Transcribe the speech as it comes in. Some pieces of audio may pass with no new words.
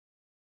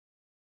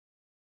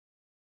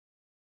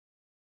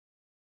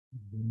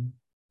Mhm.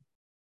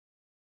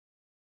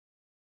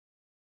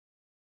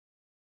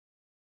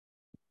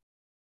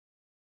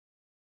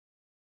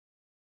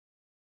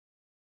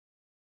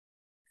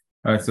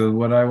 All right, so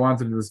what I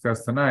wanted to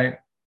discuss tonight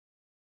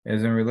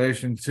is in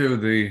relation to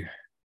the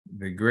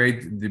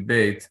great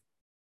debate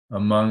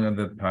among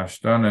the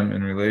pashtanim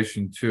in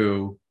relation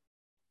to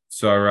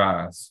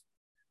Tzaraat.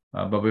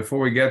 But before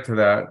we get to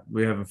that,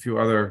 we have a few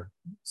other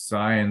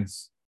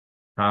science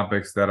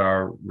topics that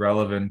are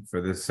relevant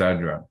for this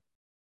Sedra.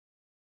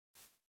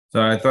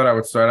 So I thought I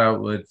would start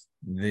out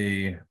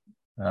the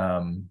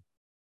um,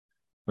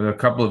 with a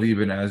couple of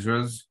Ibn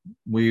Ezra's.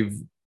 We've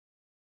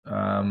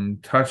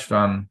touched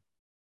on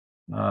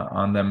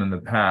them in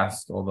the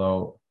past,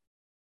 although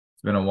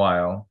it's been a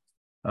while.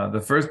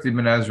 The first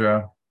Ibn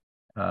Ezra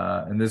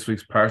in this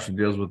week's parsha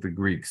deals with the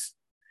Greeks,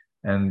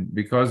 and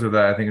because of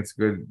that, I think it's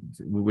good,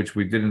 which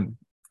we didn't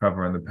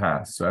cover in the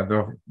past.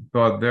 So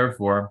thought,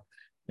 therefore,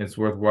 it's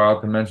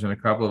worthwhile to mention a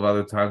couple of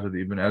other times that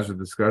Ibn Ezra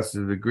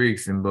discusses the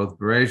Greeks in both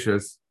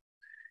Bereshis,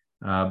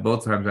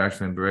 both times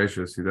actually in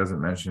Bereshis. He doesn't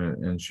mention it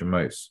in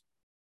Shemais.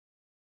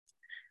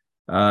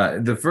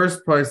 The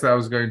first place that I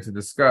was going to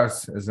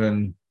discuss is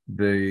in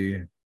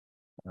the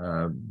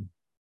uh, in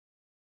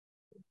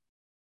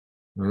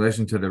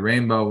relation to the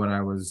rainbow. When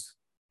I was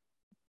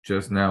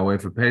just now away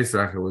for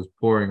Pesach, it was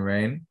pouring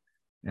rain,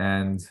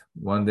 and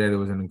one day there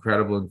was an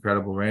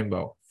incredible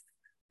rainbow,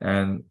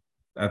 and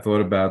I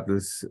thought about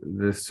this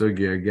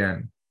sugya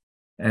again.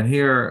 And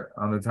here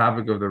on the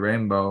topic of the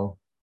rainbow,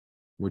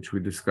 which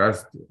we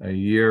discussed a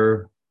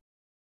year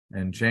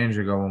and change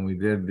ago when we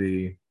did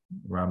the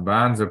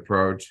Ramban's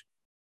approach,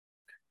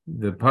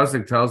 the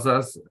pasuk tells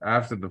us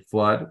after the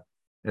flood,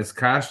 "Es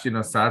kashti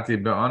nosati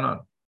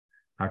be'onon."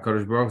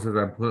 HaKadosh Baruch says,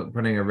 "I'm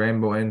putting a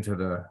rainbow into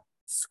the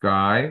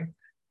sky,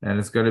 and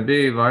it's going to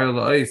be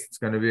ice. It's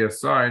going to be a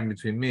sign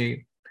between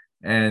me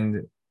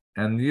and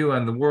you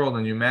and the world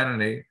and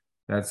humanity.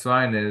 That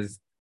sign is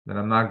that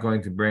I'm not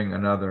going to bring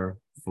another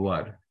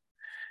flood."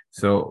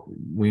 So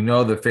we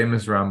know the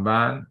famous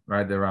Ramban,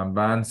 right? The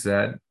Ramban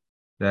said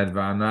that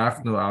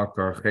 "Va'anachnu al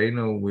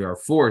karchenu," we are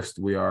forced,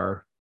 we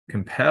are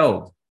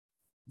compelled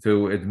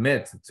to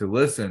admit, to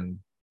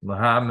listen, to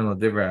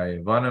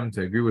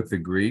agree with the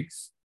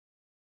Greeks.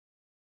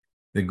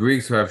 The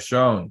Greeks who have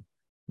shown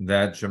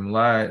that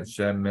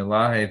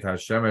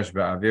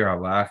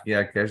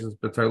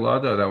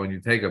that when you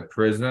take a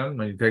prism,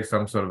 when you take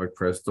some sort of a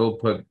crystal,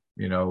 put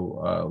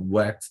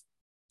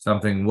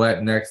something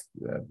wet next,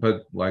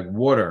 put like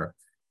water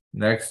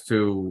next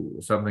to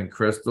something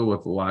crystal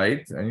with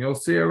light, and you'll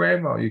see a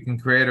rainbow. You can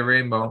create a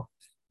rainbow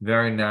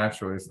very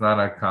naturally. It's not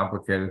a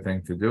complicated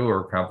thing to do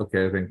or a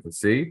complicated thing to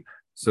see.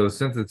 So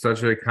since it's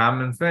such a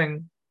common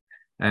thing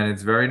and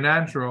it's very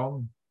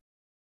natural,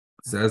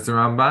 says the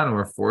Ramban,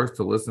 we're forced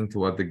to listen to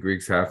what the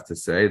Greeks have to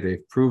say.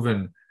 They've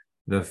proven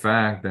the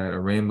fact that a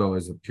rainbow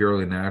is a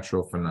purely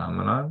natural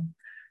phenomenon,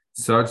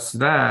 such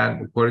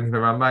that, according to the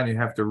Ramban, you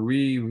have to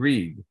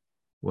reread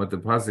what the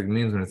pasuk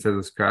means when it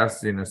says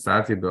 "Kasti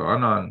nasati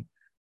be'anon,"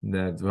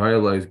 that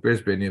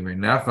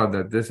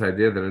this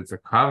idea that it's a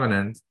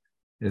covenant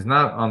is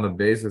not on the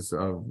basis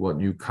of what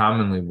you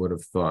commonly would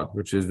have thought,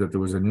 which is that there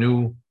was a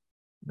new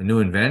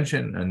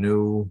invention, a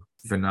new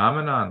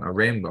phenomenon, a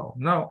rainbow.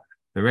 No,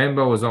 the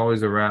rainbow was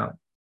always around.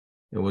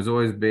 It was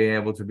always being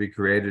able to be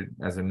created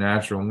as a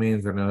natural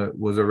means, and it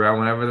was around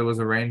whenever there was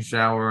a rain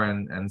shower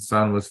and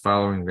sun was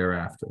following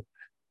thereafter.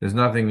 There's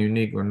nothing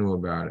unique or new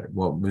about it.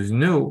 What was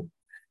new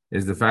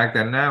is the fact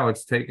that now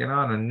it's taken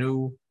on a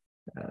new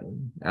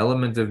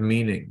element of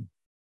meaning.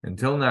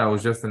 Until now, it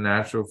was just a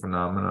natural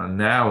phenomenon.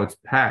 Now it's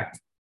packed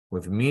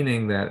with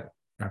meaning that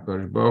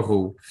HaKadosh Baruch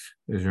Hu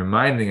is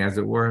reminding, as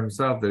it were,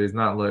 himself that he's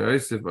not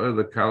he's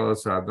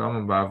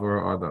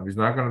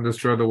not going to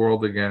destroy the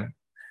world again,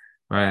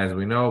 right? As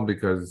we know,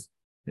 because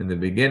in the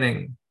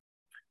beginning,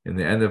 in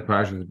the end of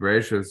Parshas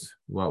Bereshis,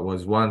 what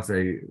was once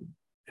a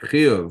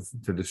chiyuv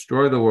to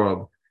destroy the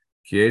world,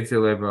 right?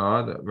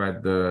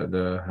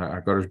 The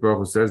HaKadosh Baruch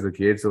Hu says the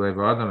Kietze Lev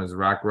Adam is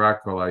rak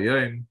kol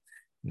hayom,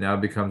 now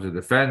becomes a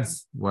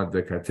defense. What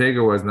the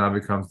Kategar was now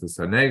becomes the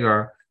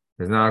Sanegar.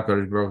 Because now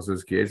HaKadosh Baruch Hu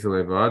says Kietze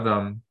Lev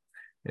Adam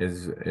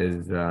is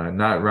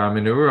not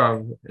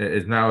Raminurav,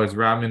 is now is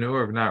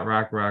Raminurav, not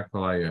rak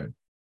kol hayom.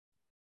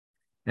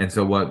 And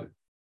so what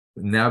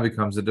now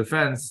becomes a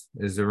defense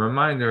is a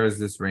reminder, is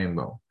this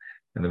rainbow.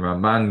 And the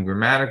Ramban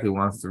grammatically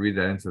wants to read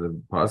that into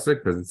the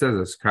pasuk because it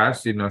says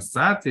 "Kashi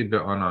nosati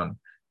be'onon."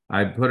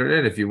 I put it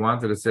in. If you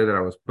wanted to say that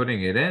I was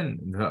putting it in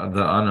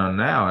the onon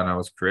now and I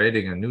was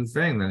creating a new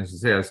thing, then you should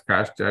say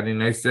 "Kashi ani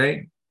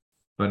nosei."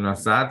 But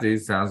nosati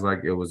sounds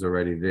like it was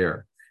already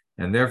there,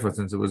 and therefore,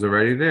 since it was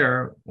already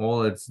there,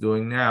 all it's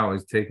doing now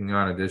is taking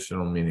on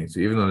additional meaning. So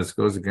even though this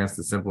goes against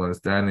the simple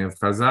understanding of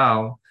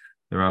Chazal,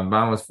 the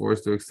Ramban was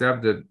forced to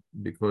accept it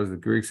because the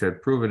Greeks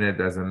had proven it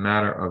as a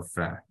matter of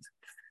fact.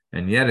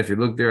 And yet, if you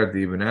look there at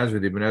the Ibn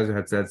Ezra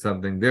had said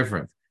something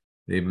different.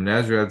 The Ibn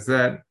Ezra had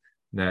said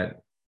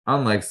that,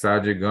 unlike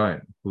Sajid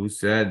Gaon, who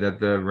said that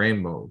the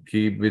rainbow,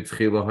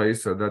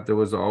 that there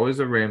was always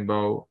a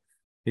rainbow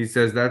He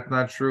says that's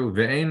not true.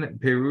 Ve'ein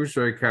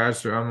perusha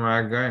kasher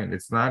amar again.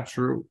 It's not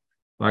true.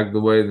 Like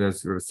the way that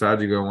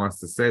Sajigo wants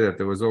to say that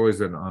there was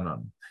always an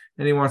anan.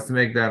 And he wants to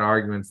make that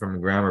argument from a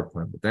grammar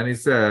point. But then he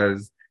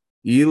says,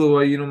 if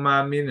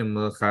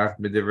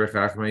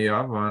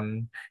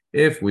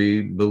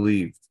we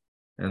believed.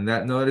 And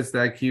that notice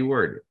that key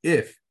word.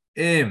 If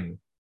if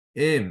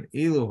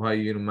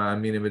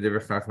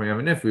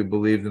we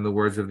believed in the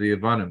words of the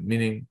Yavanim,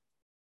 meaning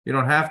you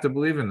don't have to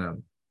believe in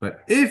them.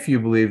 But if you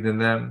believed in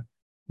them,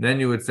 then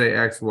you would say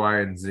X,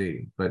 Y, and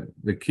Z. But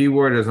the key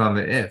word is on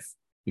the if.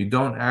 You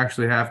don't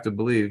actually have to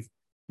believe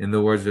in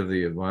the words of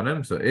the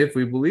Yavanim. So if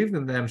we believed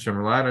in them,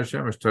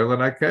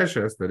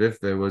 that if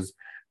there was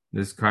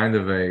this kind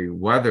of a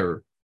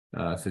weather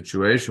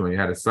situation where you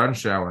had a sun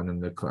shower and then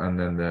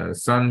the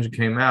sun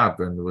came out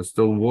and there was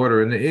still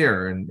water in the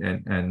air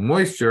and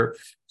moisture,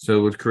 so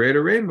it would create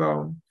a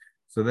rainbow.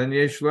 So then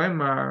Yesh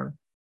Leimar,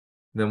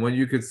 then what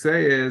you could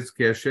say is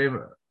Ki Hashem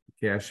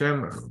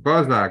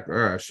chazak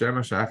or Hashem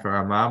shachar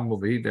amamu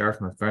v'hi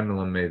derech nafenu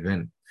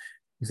l'mevin.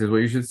 He says what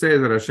you should say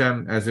is that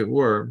Hashem, as it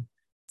were,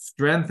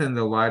 strengthened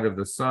the light of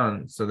the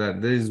sun so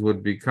that this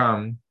would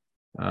become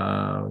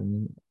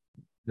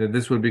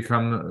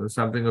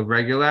something of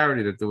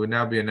regularity, that there would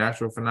now be a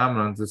natural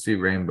phenomenon to see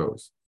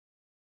rainbows.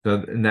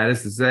 So, and that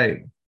is to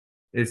say,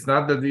 it's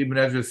not that the Ibn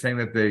Ezra is saying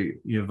that the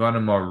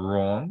Yavanim are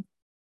wrong,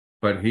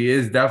 but he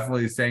is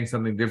definitely saying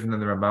something different than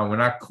the Ramban. We're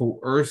not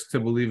coerced to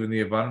believe in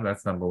the Yavanim.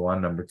 That's number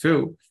one. Number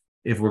two,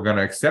 if we're going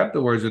to accept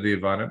the words of the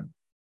Yavanim,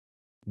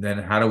 then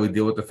how do we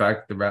deal with the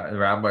fact that the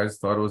rabbis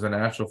thought it was a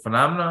natural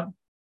phenomenon?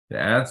 The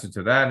answer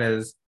to that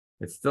is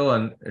it's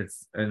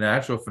a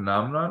natural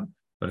phenomenon,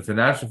 but it's a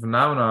natural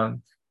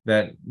phenomenon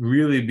that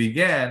really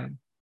began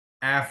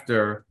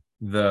after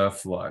the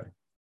flood.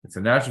 It's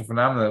a natural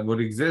phenomenon that would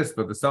exist,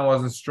 but the sun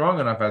wasn't strong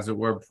enough, as it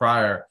were,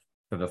 prior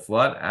to the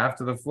flood.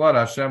 After the flood,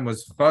 Hashem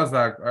was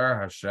chazak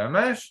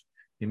hashemesh.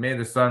 He made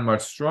the sun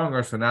much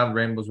stronger, so now the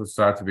rainbows would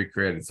start to be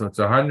created. So it's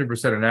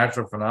 100% a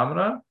natural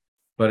phenomenon,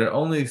 but it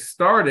only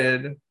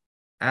started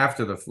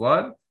after the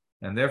flood,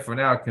 and therefore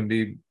now it can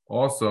be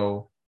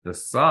also the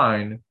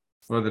sign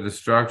for the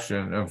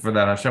destruction, and for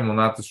that Hashem will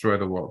not destroy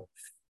the world.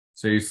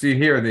 So you see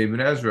here, the Ibn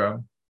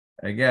Ezra,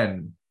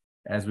 again,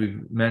 as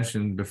we've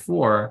mentioned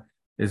before,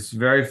 is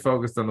very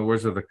focused on the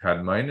words of the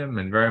Kadmainim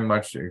and very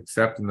much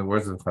accepting the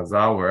words of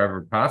Chazal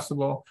wherever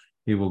possible.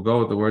 He will go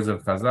with the words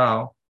of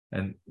Chazal,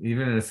 and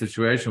even in a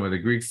situation where the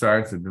Greek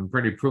science has been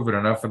pretty proven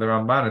enough for the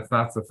Ramban, it's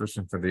not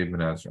sufficient for the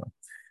Ibn Ezra.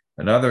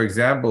 Another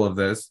example of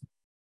this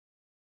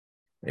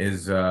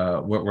is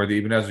where the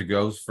Ibn Ezra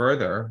goes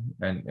further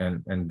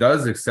and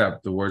does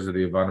accept the words of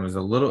the Yavanim is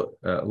a little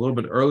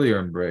bit earlier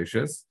in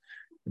Bereshis.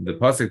 The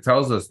pasuk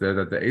tells us there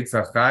that the Eitz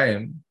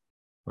HaChaim,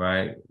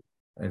 right,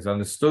 is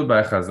understood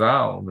by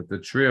Chazal that the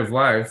tree of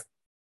life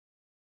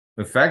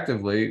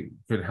effectively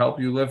could help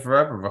you live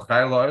forever.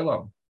 V'chai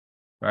la'olam,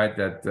 right?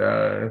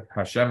 That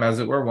Hashem, as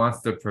it were,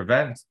 wants to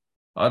prevent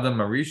Adam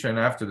Arishan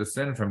after the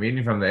sin from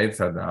eating from the Eitz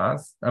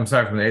Hadas. I'm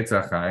sorry, from the Eitz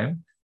HaChaim,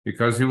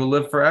 because he will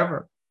live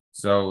forever.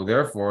 So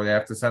therefore, they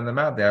have to send them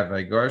out. They have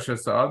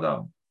Vaygorshes to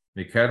Adam.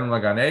 Mikedem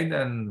Lagan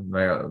Eden,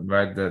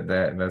 right?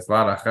 There's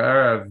Lara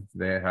Cherev.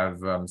 They have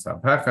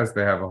Sampechas.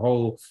 They have a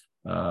whole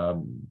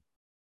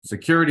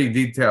security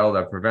detail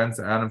that prevents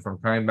Adam from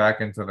coming back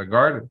into the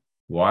garden.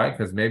 Why?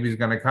 Because maybe he's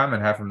going to come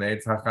and have from the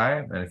Eitz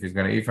HaChaim, and if he's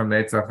going to eat from the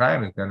Eitz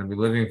HaChaim, he's going to be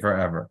living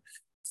forever.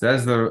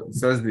 Says the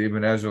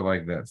Ibn Ezra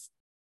like this: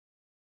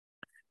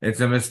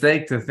 it's a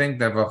mistake to think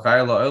that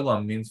V'chai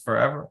la'olam means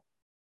forever.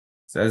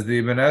 Says the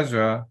Ibn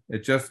Ezra,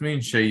 it just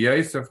means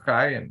sheyos of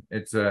chayim.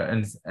 It's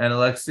an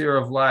elixir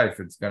of life.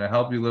 It's going to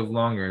help you live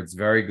longer. It's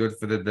very good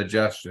for the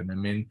digestion. I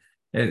mean,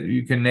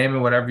 you can name it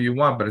whatever you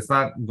want, but it's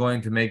not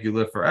going to make you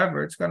live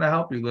forever. It's going to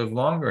help you live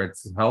longer.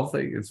 It's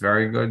healthy. It's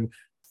very good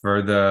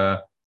for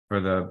the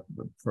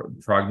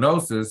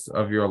prognosis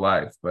of your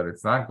life, but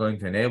it's not going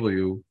to enable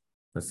you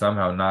to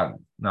somehow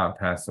not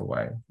pass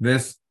away.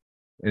 This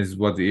is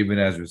what the Ibn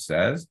Ezra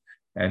says,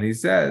 and he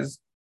says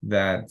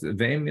that it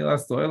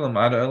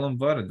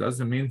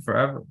doesn't mean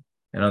forever.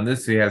 And on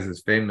this, he has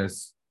his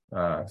famous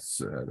Ibn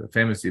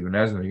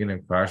Ezra, the beginning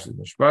of Parshas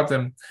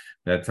Mishpatim,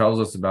 that tells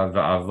us about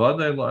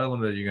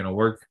that you're going to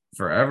work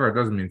forever. It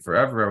doesn't mean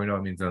forever. We know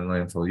it means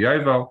only until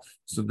Yaivel.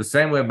 So the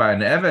same way by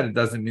an Eved, it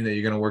doesn't mean that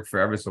you're going to work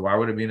forever. So why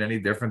would it mean any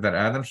different that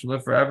Adam should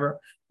live forever?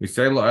 We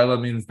say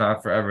La'ila means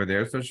not forever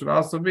there, so it should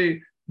also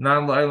be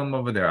not La'ilam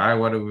over there.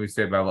 What do we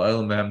say about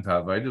La'ilam Behem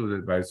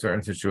Tavaidu? By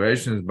certain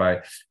situations,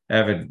 by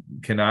Eved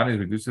Kananis,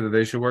 we do say that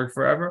they should work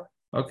forever.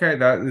 Okay,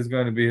 that is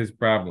going to be his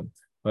problem.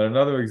 But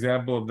another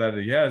example of that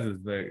he has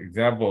is the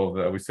example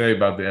that we say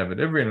about the Eved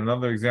Ivri, and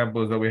another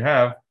example is that we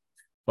have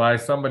by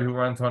somebody who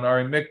runs on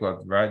Ari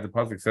Miklat, right? The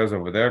pasuk says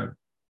over there,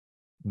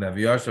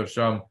 Naviyashav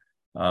Sham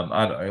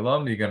Ad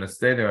Olam, you're going to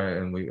stay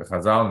there, and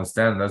Chazal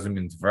understand it doesn't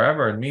mean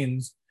forever, it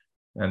means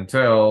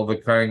until the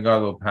Kohen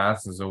Gadol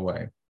passes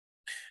away.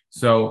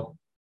 So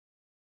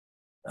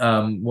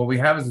what we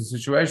have is a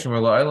situation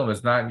where La'ilam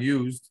is not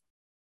used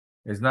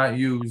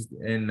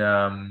in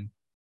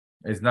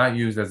is not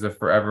used as a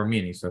forever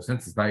meaning. So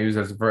since it's not used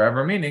as a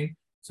forever meaning,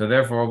 so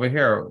therefore over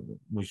here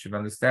we should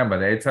understand by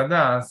the Eitz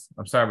Hadas,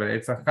 by the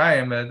Eitz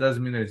HaChaim, it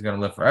doesn't mean that he's going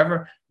to live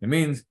forever. It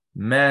means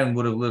man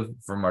would have lived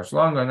for much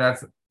longer, and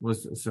that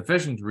was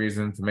sufficient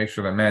reason to make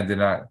sure that man did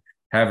not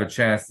have a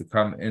chance to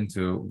come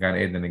into Gan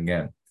Eden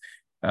again.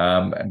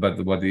 But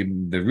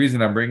the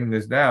reason I'm bringing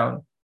this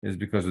down is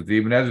because what the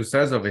Ibn Ezra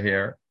says over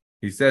here,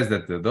 he says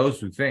that those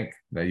who think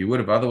that you would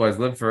have otherwise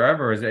lived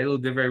forever is Elu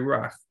Divrei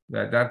Ruach.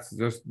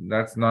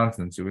 That's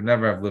nonsense. You would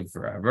never have lived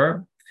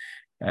forever.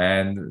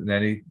 And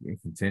then he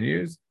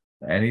continues,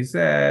 and he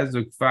says,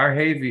 one of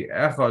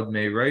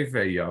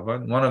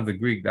the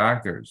Greek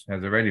doctors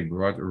has already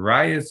brought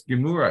Rayas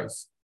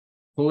Gemuras,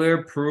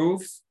 clear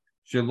proofs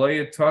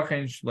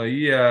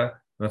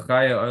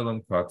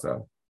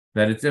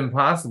that it's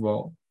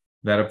impossible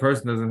that a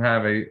person doesn't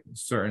have a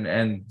certain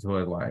end to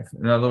his life.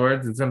 In other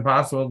words, it's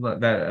impossible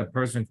that a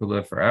person could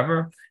live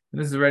forever. And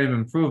this has already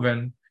been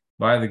proven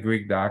by the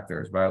Greek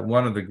doctors, by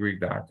one of the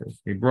Greek doctors.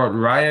 He brought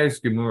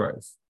Rayas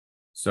Gemuras.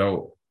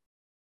 So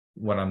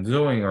what I'm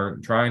doing or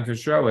trying to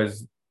show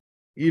is,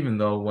 even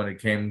though when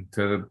it came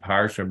to the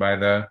parsha by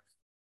the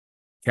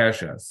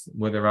Keshas,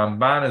 where the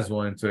Ramban is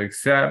willing to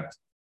accept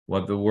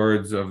what the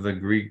words of the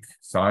Greek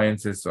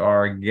scientists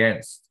are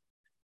against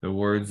the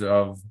words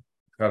of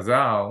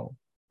Chazal,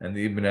 and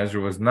the Ibn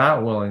Ezra was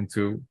not willing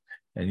to,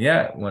 and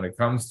yet when it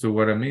comes to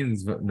what it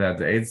means that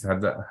the Eitz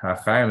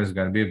HaChaim is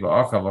going to be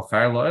v'acha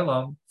v'chai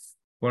lo'elam,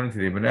 according to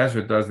the Ibn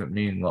Ezra, it doesn't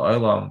mean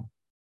lo'elam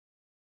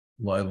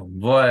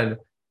vod,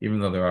 even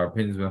though there are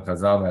opinions in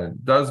Chazal that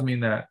it does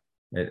mean that.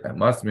 It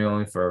must mean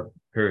only for a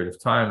period of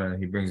time,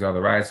 and he brings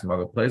other rights from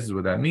other places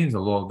what that means.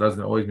 Although it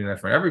doesn't always mean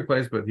that for every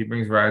place, but he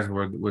brings rights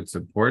where it would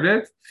support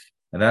it,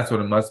 and that's what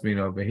it must mean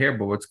over here.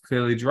 But what's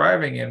clearly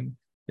driving him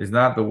is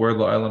not the word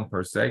lo'elam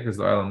per se, because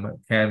lo'elam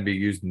can be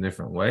used in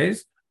different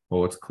ways. But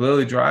what's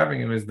clearly driving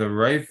him is the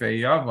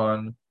Reifei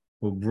Yavan,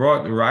 who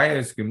brought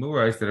Rayas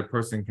Gemurais that a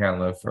person can't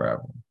live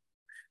forever.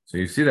 So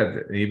you see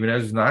that Ibn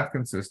Ezra is not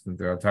consistent.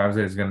 There are times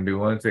that he's going to be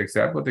willing to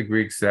accept what the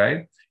Greeks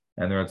say,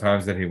 and there are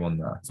times that he will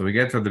not. So we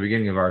get to the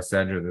beginning of our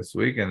Seder this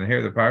week, and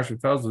here the parsha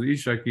tells us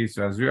Isha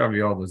Kisa Ezra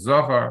V'Yol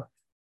Zachar,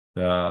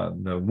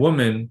 the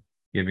woman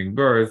giving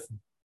birth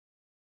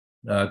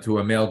to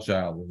a male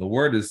child. The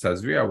word is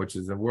Tazria, which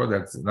is a word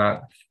that's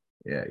not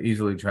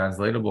easily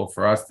translatable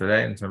for us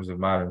today in terms of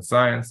modern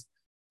science.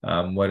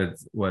 What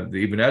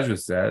the Ibn Ezra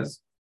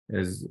says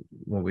is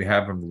what we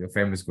have from the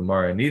famous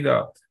Gemara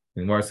Nida.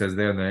 The Gemara says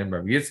there in the name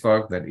of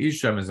Yitzchak that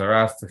Isha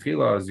Mizaras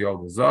Techila is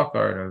Yol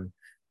Zachar, and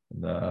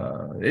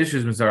the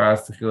Isha's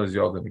Mizaras Techila is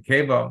Yol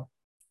Nekeba.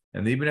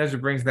 And the Ibn Ezra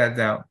brings that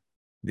down.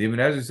 The Ibn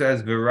Ezra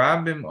says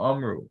V'Rabim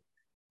Amru.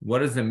 What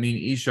does it mean,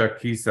 Isha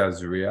Kisa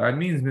Zuriya? It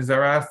means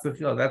Mizaras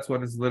Techila. That's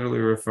what it's literally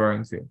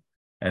referring to.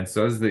 And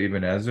so is the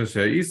Ibn Ezra,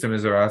 She'isa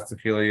Mizaras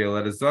Techila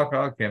Yeled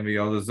Zachar can be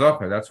Yol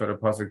Zachar. That's what the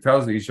pasuk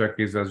tells the Isha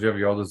Kisa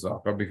Zuriya Yol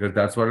Zachar, because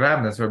that's what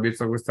happened. That's what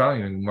Yitzchak was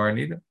telling you in Gemara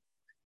Nida.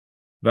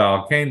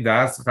 And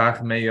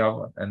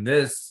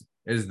this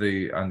is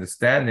the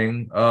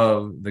understanding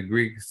of the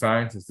Greek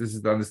scientists. This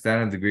is the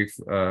understanding of the Greek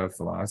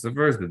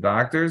philosophers, the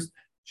doctors.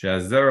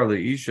 That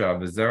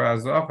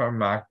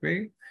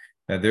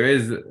there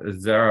is a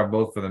zera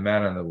both for the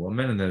man and the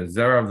woman, and the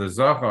zera of the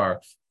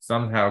zachar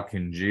somehow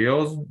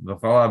congeals the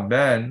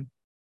ben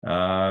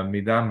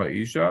midam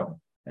ba'isha,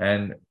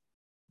 and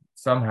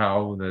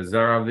somehow the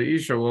zera of the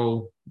isha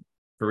will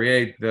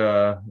create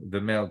the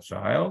male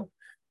child.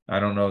 I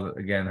don't know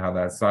again how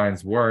that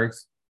science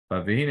works,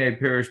 but v'hinei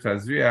pirish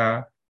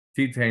tazria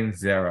titain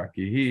zera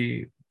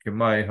kihi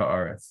k'may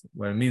haaretz.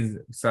 When it means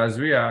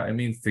sazria, it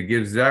means to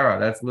give zera.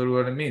 That's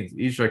literally what it means.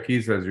 Isha ki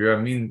sazria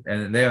means,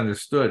 and they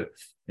understood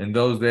in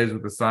those days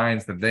with the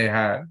science that they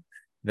had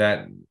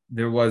that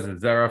there was a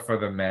zera for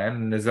the man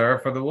and a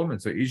zera for the woman.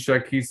 So Isha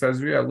ki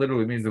sazria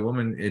literally means the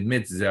woman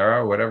admits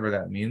zera, whatever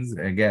that means.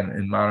 Again,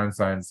 in modern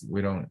science,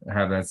 we don't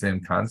have that same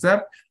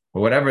concept,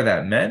 but whatever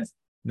that meant,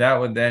 that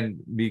would then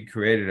be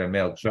created a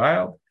male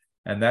child,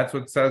 and that's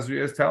what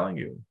Sazria is telling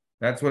you.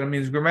 That's what it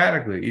means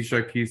grammatically.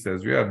 Isha ki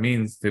Sazria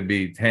means to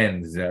be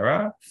 10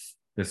 zera.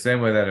 The same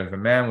way that if a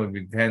man would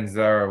be 10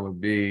 zera, would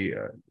be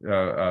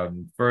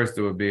first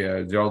it would be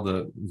a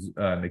Yolda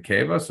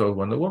Nekeva. So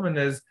when the woman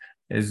is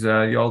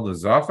Yolda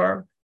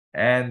Zachar,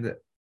 and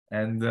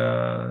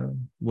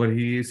what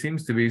he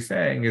seems to be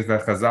saying is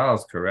that Chazal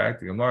is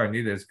correct, the Gemara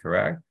Nida is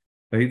correct.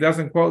 But he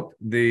doesn't quote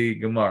the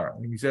Gemara.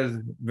 He says,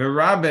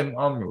 V'rabim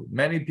Amru.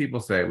 Many people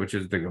say, which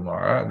is the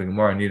Gemara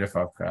Nida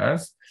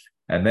Chavkas.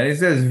 And then he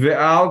says,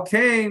 V'al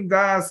Kain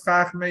Das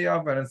Chachmei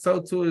Yavan. And so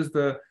too is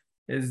the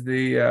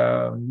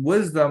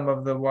wisdom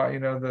of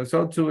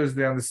so too is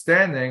the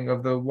understanding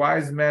of the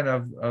wise men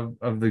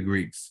of the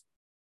Greeks.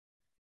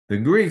 The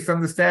Greeks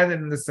understand it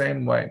in the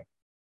same way.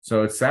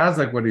 So it sounds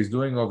like what he's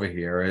doing over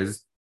here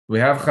is we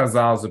have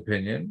Chazal's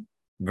opinion.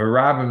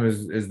 V'rabim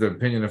is the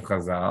opinion of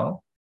Chazal.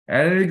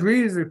 And it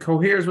agrees, it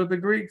coheres with the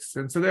Greeks.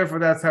 And so therefore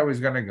that's how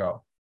he's going to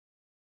go.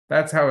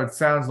 That's how it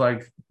sounds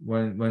like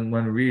when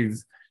one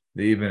reads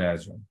the Ibn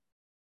Ezra.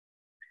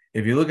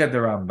 If you look at the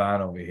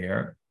Ramban over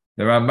here,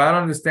 The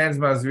Ramban understands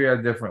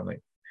Mazriya differently.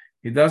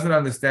 He doesn't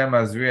understand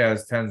Mazriya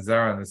as 10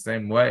 Zara in the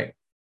same way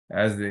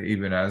as the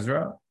Ibn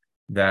Ezra,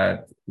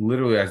 that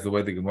literally as the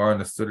way the Gemara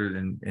understood it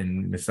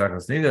in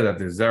Mesachas Nida, that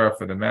there's Zara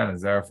for the man and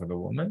Zara for the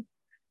woman.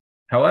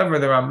 However,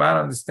 the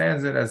Ramban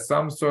understands it as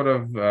some sort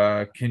of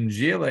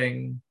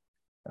congealing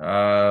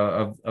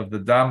of the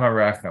Dam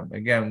HaRechem.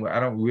 Again, I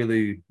don't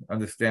really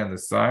understand the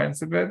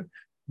science of it,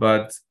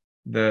 but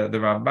the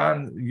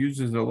Ramban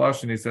uses the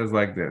lashon. He says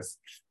like this.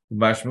 He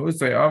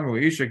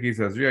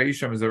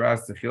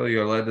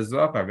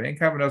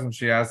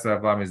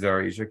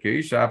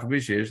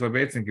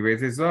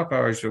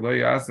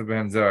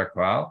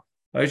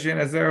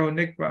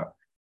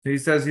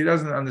says, he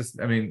doesn't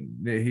understand. I mean,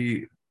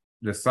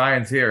 the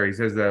science here, he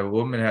says that a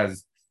woman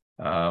has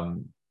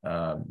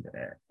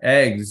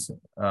eggs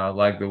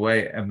like the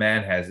way a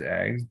man has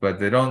eggs, but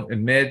they don't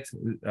emit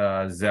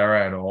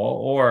zera at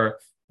all, or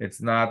it's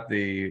not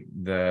the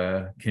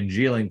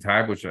congealing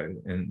type, which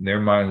in their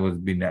mind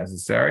would be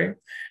necessary.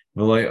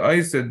 And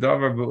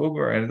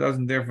it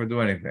doesn't therefore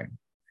do anything.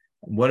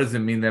 What does it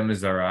mean then,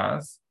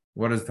 mizaras?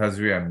 What does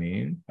tazriya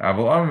mean?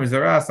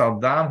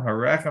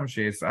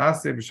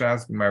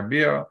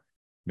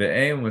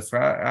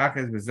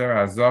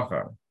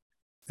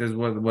 Says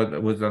what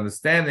was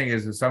understanding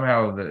is that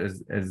somehow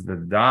is the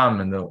dam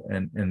and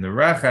the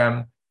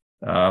rechem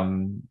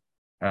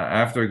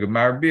after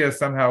Gemar Bia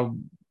somehow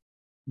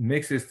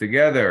mixes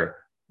together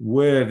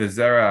with the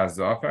zera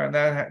azachar, and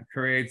that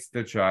creates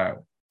the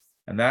child.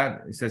 And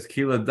that it says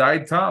kila dai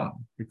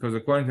tam, because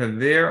according to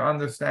their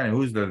understanding,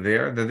 who's the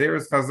there? The there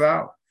is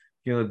Chazal.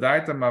 Kila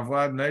dai tam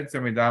avlad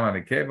neitzer midam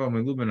anikevo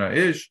milubina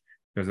ish,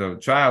 because a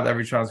child,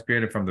 every child is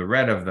created from the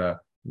red of the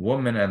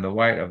woman and the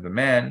white of the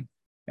man.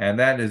 And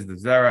that is the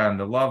Zera and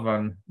the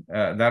Lavan,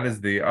 that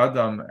is the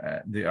Adom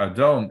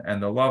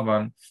and the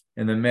Lavan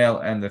in the male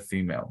and the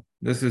female.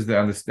 This is the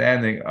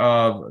understanding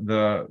of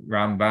the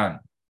Ramban.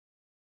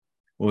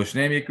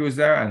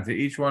 And to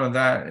each one of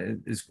that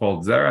is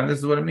called Zera, and this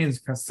is what it means,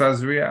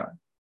 Kasazriya.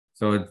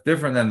 So it's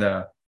different than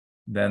the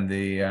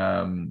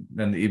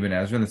Ibn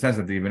Ezra, in the sense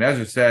that the Ibn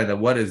Ezra said that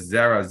what is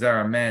Zera?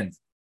 Zera meant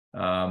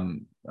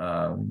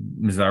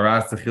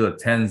Mizaras Techila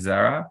 10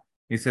 Zera.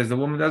 He says the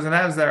woman doesn't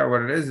have zera.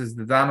 What it is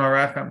the dam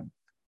harechem.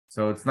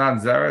 So it's not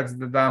zera, it's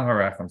the dam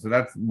harechem. So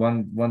that's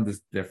one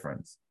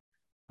difference.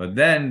 But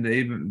then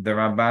the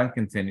Ramban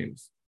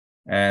continues,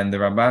 and the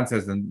Ramban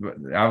says, and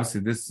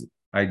obviously this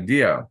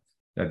idea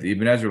that the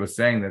Ibn Ezra was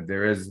saying that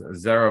there is a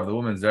zera of the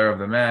woman, zera of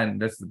the man,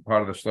 that's the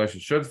part of the shlosh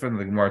shutfin.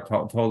 The Gemara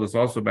told us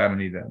also about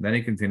Anida. Then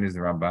he continues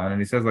the Ramban,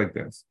 and he says like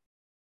this.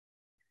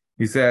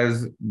 He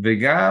says,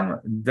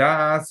 "V'gam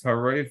das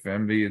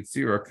hareifim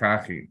v'yitzira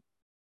kachi."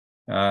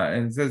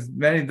 And it says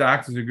many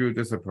doctors agree with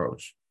this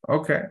approach.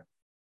 Okay.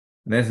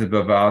 And then it says,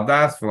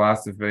 "Bavaldas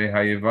philosophy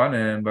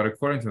hayivanim," but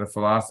according to the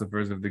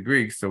philosophers of the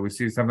Greeks, so we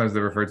see sometimes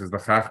they're referred to as the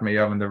Chachmei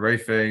Yavan, the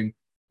Reifei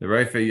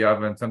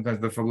Yavan, sometimes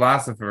the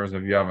philosophers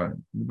of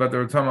Yavan. But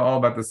they're talking all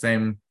about the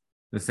same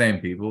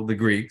people, the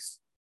Greeks.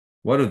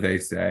 What do they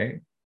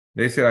say?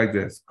 They say like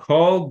this: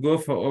 Kol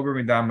gufa ober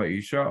midam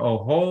ha'isha,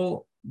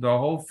 the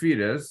whole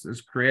fetus is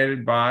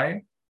created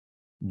by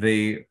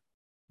the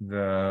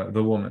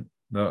woman.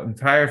 The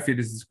entire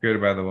fetus is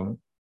created by the woman.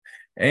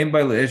 The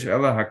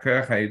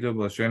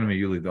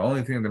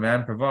only thing the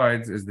man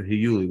provides is the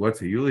hiyuli. What's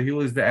hiyuli?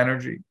 Hiyuli is the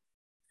energy.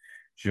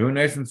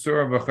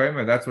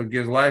 That's what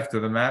gives life to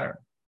the matter.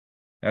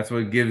 That's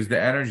what gives the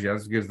energy.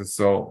 That's what gives the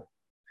soul.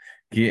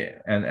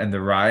 And the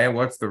raya,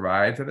 what's the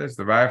raya to this?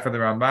 The raya for the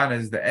Ramban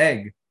is the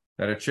egg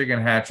that a chicken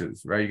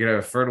hatches, right? You could have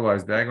a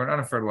fertilized egg or not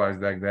a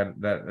fertilized egg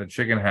that a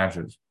chicken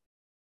hatches.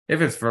 If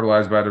it's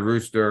fertilized by the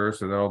rooster,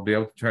 so that'll be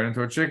able to turn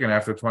into a chicken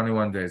after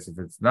 21 days. If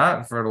it's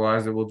not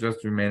fertilized, it will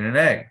just remain an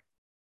egg.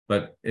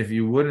 But if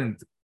you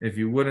wouldn't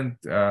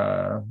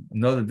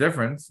know the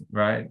difference,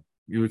 right,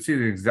 you would see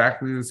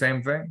exactly the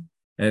same thing.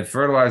 And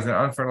fertilized and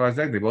unfertilized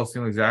egg, they both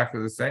seem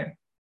exactly the same.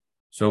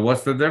 So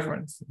what's the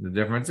difference? The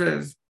difference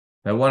is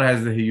that one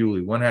has the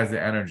hiyuli, one has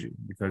the energy,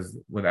 because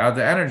without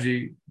the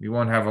energy, you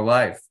won't have a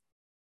life.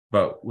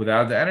 But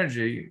without the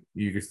energy,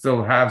 you can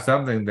still have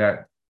something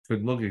that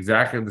could look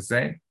exactly the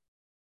same.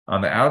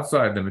 On the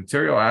outside, the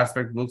material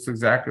aspect looks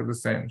exactly the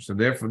same. So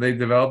therefore, they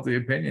developed the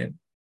opinion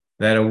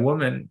that a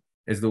woman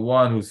is the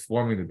one who's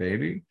forming the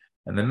baby,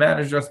 and the man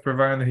is just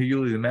providing the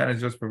hiyuli, the man is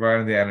just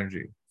providing the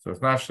energy. So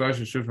it's not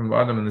shlosh shut from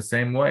Adam in the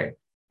same way.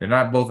 They're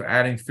not both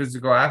adding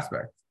physical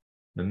aspects.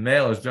 The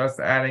male is just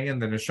adding in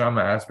the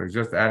neshama aspect,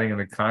 just adding in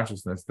the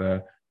consciousness,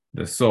 the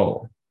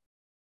soul.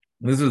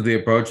 This is the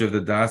approach of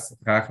the das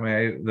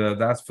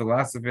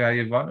philosophy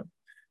hayivanim.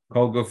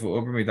 Kol gufu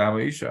uber midam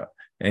isha.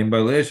 And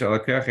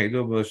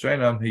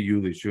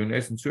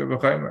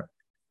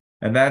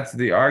that's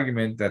the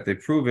argument that they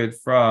prove it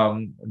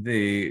from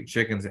the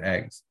chicken's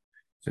eggs.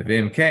 So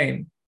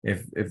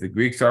if the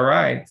Greeks are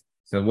right,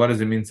 so what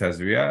does it mean,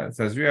 Tazriya?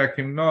 Tazriya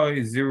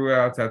kimnoi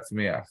zirua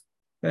tatzmiach.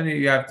 Then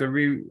you have to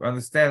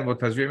understand what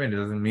Tazriya means. It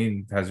doesn't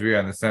mean Tazriya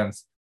in the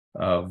sense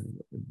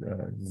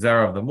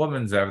Zera of the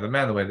woman, Zera of the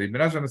man, the way the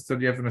Ibn Ezra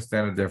understood, you have to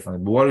understand it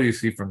differently. But what do you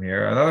see from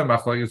here? Another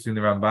machlokes between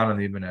the Ramban and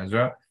the Ibn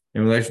Ezra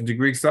in relation to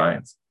Greek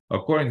science.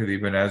 According to the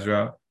Ibn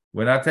Ezra,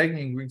 we're not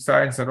taking Greek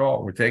science at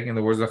all. We're taking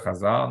the words of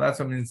Chazal, and that's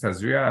what means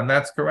Tazria, and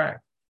that's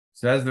correct.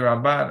 Says the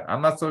Ramban,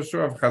 I'm not so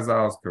sure if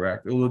Chazal is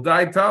correct.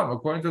 Uludai Tam,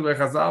 according to the way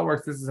Chazal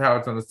works, this is how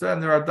it's understood,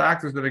 and there are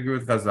doctors that agree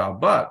with Chazal.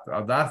 But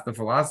that's the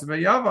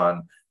philosophy of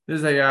Yavan. This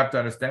is how you have to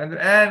understand it,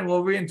 and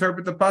we'll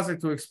reinterpret the pasuk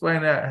to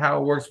explain how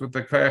it works with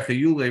the Koyach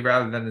Yule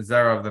rather than the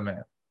Zera of the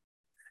man.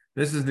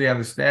 This is the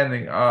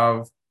understanding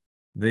of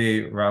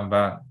the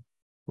Ramban,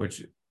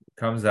 which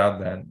comes out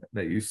then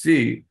that you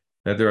see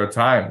that there are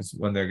times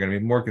when they're going to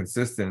be more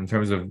consistent in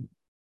terms of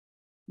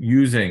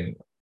using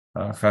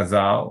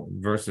Chazal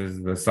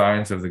versus the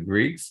science of the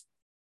Greeks,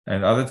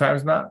 and other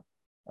times not.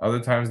 Other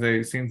times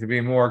they seem to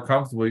be more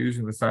comfortable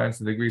using the science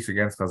of the Greeks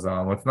against Chazal.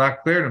 And what's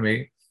not clear to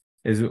me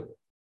is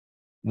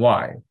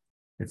why.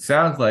 It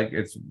sounds like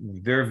it's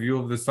their view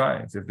of the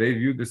science. If they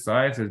view the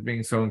science as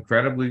being so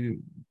incredibly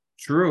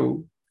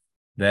true,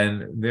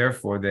 then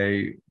therefore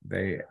they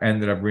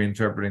ended up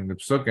reinterpreting the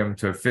psukim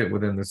to fit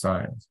within the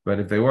science. But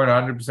if they weren't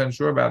 100%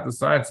 sure about the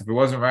science, if it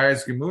wasn't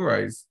Rayas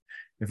Gemurais,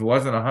 if it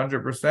wasn't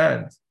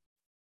 100%,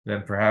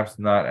 then perhaps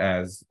not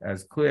as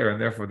clear, and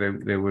therefore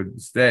they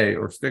would stay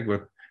or stick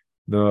with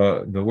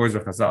the words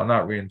of Chazal,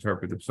 not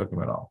reinterpret the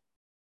psukim at all.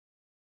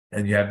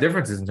 And you have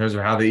differences in terms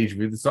of how they each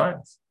view the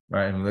science,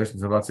 right? In relation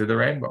to, let's say, the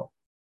rainbow,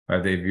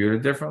 right? They viewed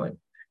it differently.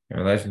 In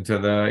relation to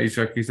the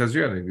Isha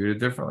Kisazir, they viewed it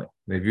differently.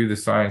 They view the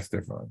science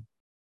differently.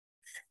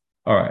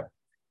 All right.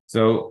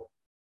 So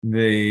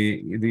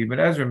the Ibn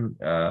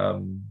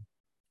Ezra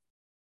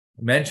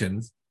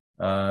mentions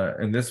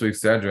in this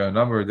week's Sedra a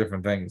number of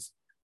different things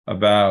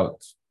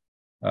about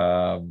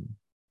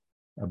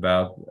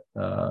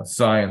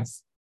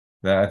science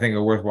that I think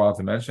are worthwhile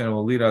to mention, and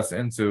will lead us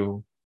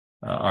into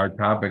our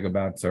topic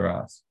about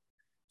Tzaraat.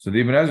 So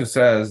the Ibn Ezra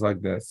says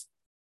like this.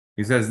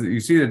 He says that you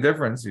see the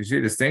difference, you see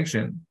a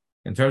distinction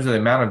in terms of the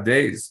amount of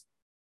days,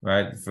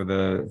 right, for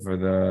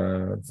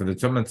the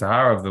Tum and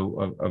Tahara of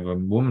a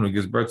woman who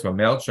gives birth to a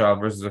male child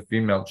versus a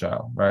female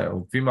child, right?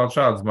 A female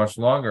child is much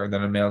longer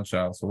than a male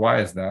child. So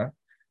why is that?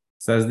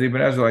 Says the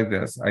Ibn Ezra like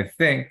this. I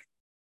think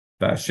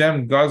that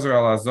Hashem gazer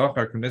al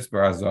azochar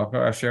k'mitzbar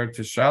azochar asher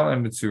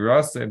tishalem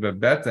b'tzurase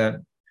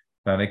bebeten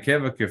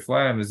v'anekeva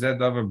kiflayim v'zeh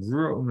davar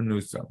brura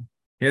u'menusa.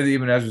 Here the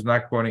Ibn Ezra is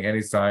not quoting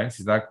any science.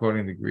 He's not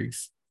quoting the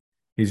Greeks.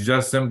 He's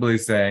just simply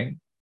saying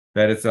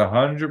that it's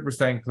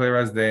 100% clear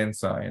as day in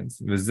science.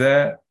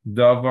 V'zeh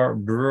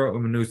davar brura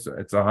u'menusa.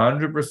 It's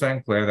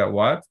 100% clear that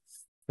what?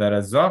 That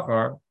a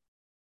zachar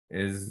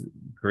is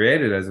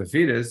created as a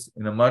fetus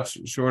in a much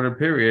shorter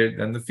period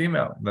than the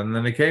female, than the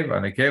nekeva.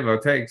 Nekeva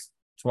takes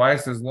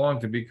twice as long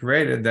to be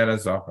created than a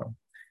zachar.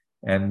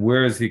 And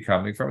where is he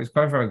coming from? He's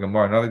coming from a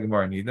Gemara, another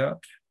Gemara Nida.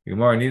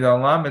 Gemara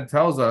Nida Lamed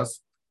tells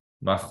us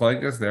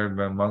machlokes there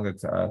among the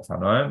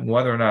Tanoim,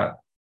 whether or not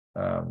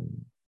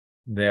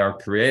they are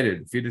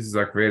created, fetuses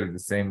are created the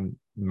same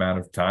amount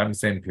of time, the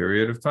same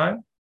period of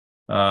time,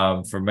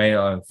 for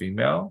male and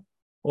female,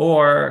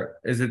 or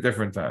is it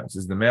different times?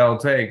 Does the male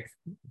take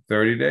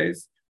 30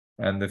 days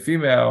and the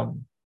female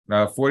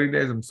 40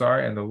 days? I'm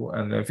sorry, and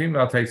the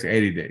female takes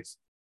 80 days.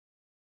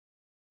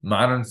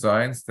 Modern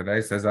science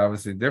today says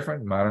obviously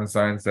different. Modern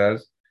science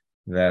says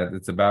that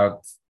it's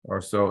about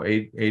or so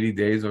 80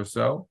 days or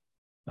so.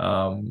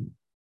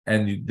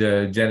 And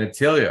the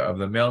genitalia of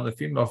the male and the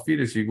female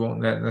fetus, you won't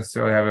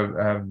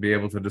necessarily be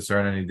able to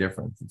discern any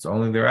difference. It's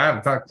only their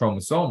it's not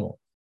chromosomal.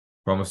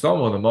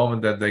 Chromosomal, the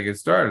moment that they get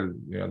started,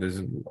 there's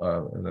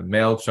the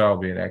male child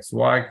will be an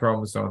XY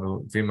chromosome,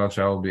 the female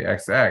child will be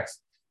XX.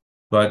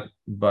 But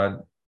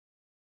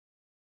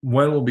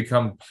when will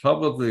become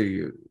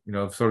publicly,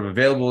 sort of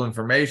available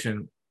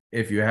information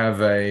if you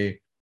have a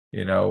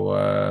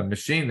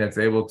machine that's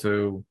able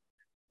to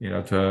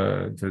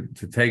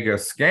take a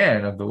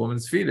scan of the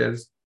woman's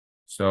fetus.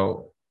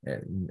 So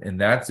in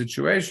that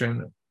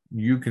situation,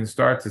 you can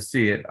start to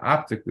see it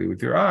optically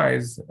with your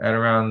eyes at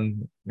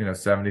around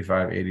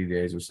 75, 80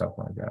 days or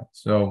something like that.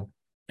 So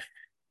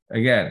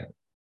again,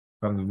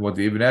 from what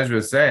the Ibn Ezra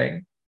is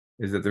saying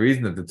is that the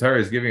reason that the Torah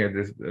is giving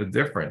a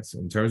difference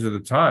in terms of the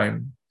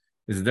time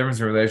is a difference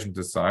in relation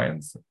to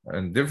science,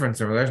 and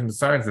difference in relation to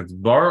science that's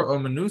bar o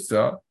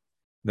menusa,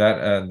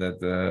 that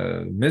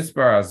the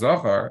mitzbar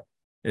azachar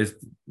is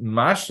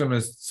mashlam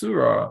is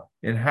tzura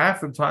in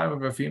half the time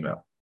of a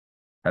female,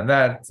 and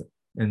that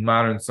in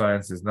modern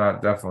science is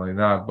definitely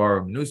not bar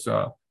o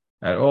menusa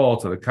at all.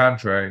 To the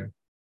contrary,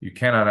 you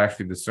cannot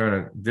actually discern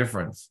a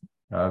difference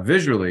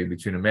visually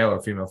between a male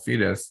or female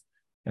fetus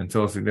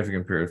until a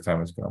significant period of time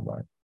has gone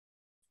by.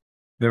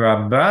 The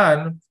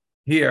Ramban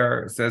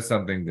here says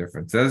something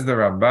different. Says the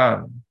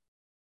Ramban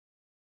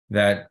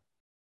that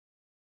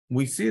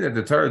we see that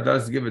the Torah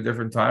does give a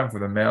different time for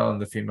the male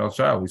and the female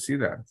child. We see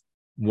that.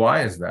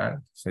 Why is that?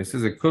 So he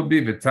says it could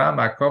be v'tam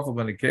ha'kofel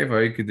b'nekeva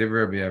ha'ikadiv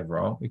Rabbi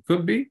Avram. It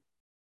could be,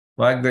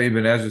 like the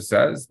Ibn Ezra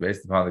says,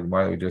 based upon the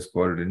Gemara that we just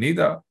quoted in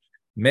Nida,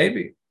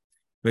 maybe.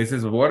 But he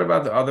says, well, what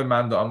about the other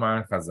man, the Amar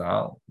and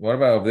Chazal? What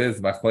about this?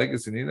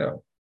 Machlekes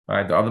Unida?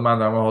 Right, the other man,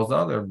 the Amar holds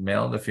on, the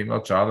male and the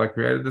female child are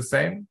created the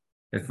same.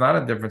 It's not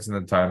a difference in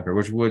the time period,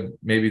 which would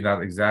maybe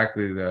not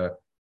exactly the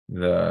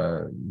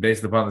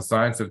based upon the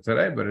science of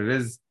today, but it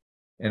is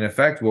in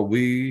effect what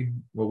we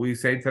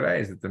say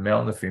today is that the male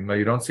and the female,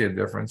 you don't see a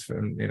difference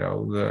in,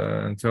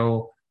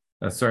 until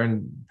a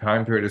certain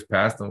time period has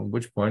passed, at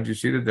which point you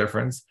see the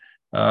difference.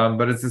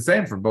 But it's the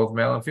same for both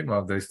male and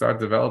female. If they start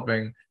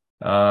developing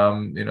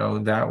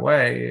that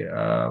way,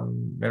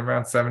 in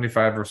around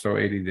 75 or so,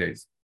 80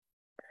 days.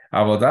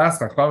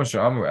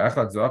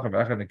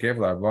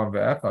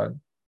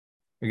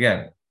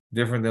 Again,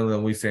 different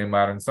than we say in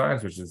modern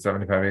science, which is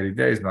 75, 80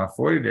 days, not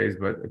 40 days.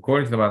 But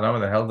according to the Manama,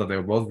 they held that they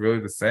were both really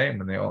the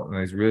same, and they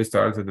really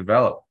started to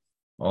develop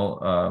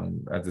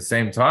at the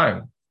same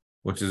time,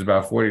 which is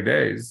about 40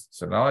 days.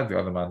 So not like the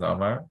other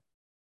Manama.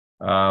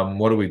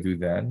 What do we do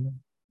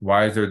then?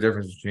 Why is there a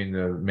difference between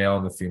the male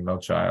and the female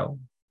child?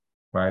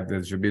 Right,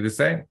 that should be the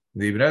same.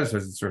 The Ibn Ezra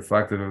says it's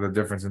reflective of the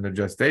difference in the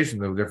gestation,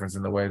 the difference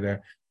in the way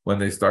when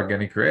they start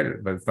getting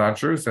created. But it's not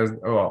true. It says,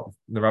 the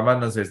Raman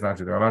doesn't say it's not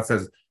true. The Raman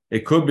says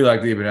it could be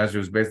like the Ibn Ezra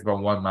was based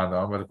upon one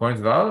mandam, but according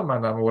to the other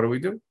mandam, what do we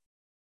do? It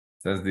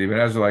says the Ibn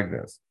Ezra like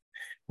this.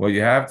 What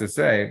you have to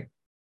say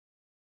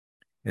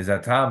is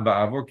that tam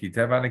ba'avur ki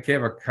teva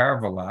nekeva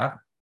karvalach.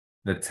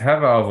 The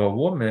teva of a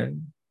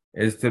woman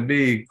is to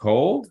be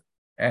cold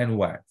and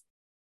wet.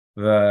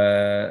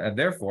 And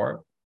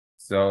therefore,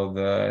 so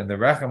in the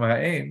Rechem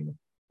Ha'im,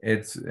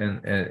 it's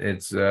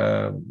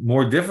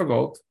more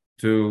difficult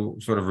to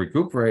sort of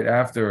recuperate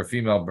after a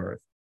female birth.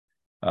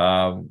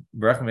 And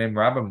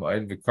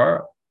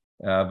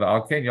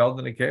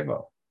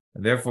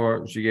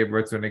therefore, she gave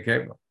birth to a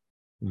nekeva.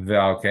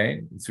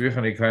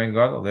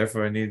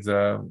 Therefore, it needs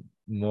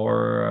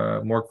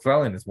more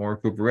cleanliness, more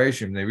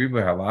recuperation.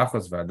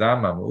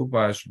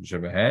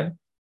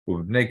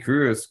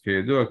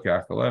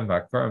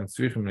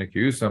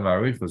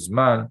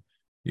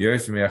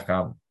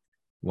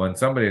 When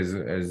somebody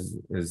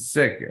is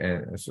sick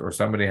or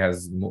somebody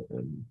has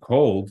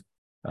cold,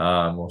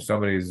 or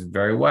somebody is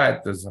very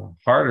wet, it's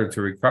harder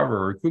to recover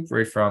or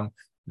recuperate from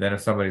than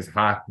if somebody's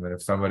hot, than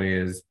if somebody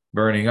is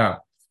burning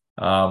up.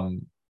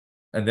 And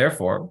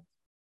therefore,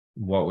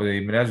 what the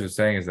Ibn Ezra is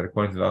saying is that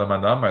according to the other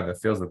Mandamar, that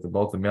feels that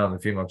both the male and the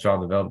female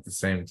child develop at the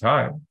same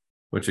time,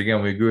 which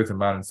again, we agree with in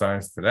modern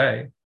science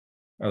today.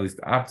 At least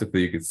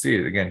optically, you could see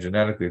it. Again,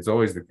 genetically, it's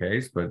always the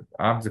case, but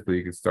optically,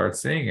 you could start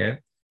seeing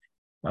it.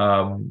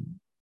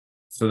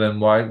 So then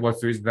what's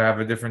the reason to have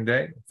a different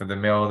day for the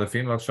male or the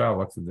female child?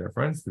 What's the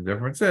difference? The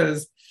difference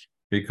is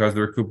because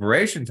the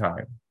recuperation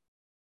time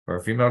for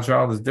a female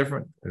child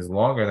is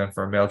longer than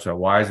for a male child.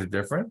 Why is it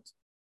different?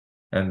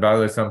 And by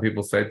the way, some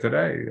people say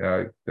today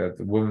that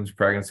the woman's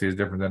pregnancy is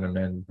different than a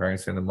man's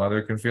pregnancy, and the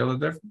mother can feel the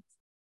difference.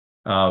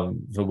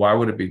 So why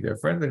would it be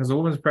different? Because a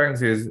woman's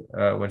pregnancy is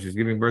when she's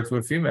giving birth to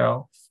a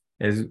female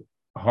is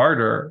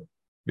harder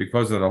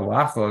because of the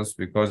lachos,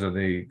 because of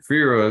the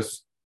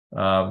kvirus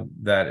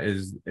that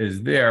is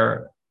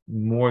there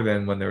more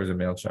than when there is a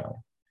male child.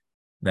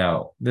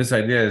 Now, this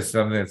idea is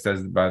something that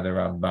says by the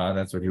Ramban.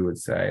 That's what he would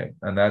say,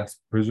 and that's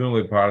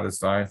presumably part of the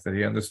science that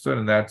he understood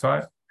in that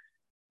time.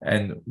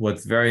 And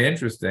what's very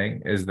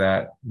interesting is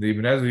that the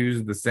Ibn Ezra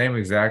uses the same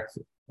exact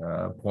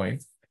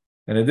point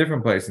in a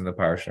different place in the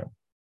parsha.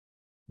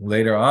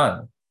 Later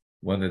on,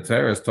 when the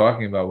Torah is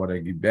talking about what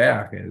a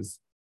gibeach is,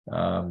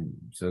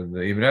 so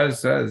the Ibn Ezra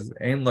says,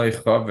 "Ein lo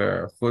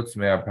chaver chutz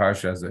me'ha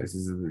parsha hazeh." He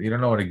says, you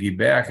don't know what a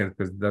gibeach is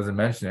because it doesn't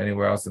mention it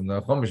anywhere else in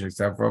the Chumash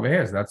except for over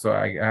here. So that's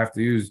why I have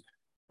to use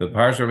the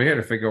parsha over here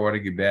to figure out what a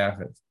gibeach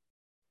is.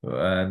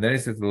 And then he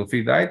says,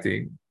 "L'fi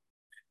daiti."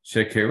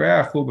 When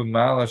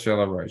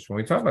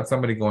we talk about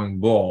somebody going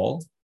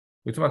bald,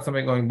 we talk about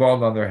somebody going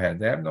bald on their head.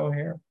 They have no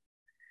hair.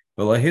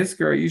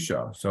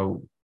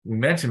 So we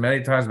mentioned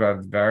many times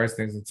about various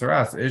things in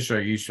Tzaraat,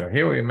 Isha.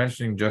 Here we're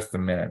mentioning just a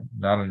man,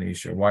 not an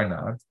Isha. Why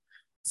not? It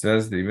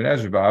says the Ibn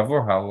Ezra,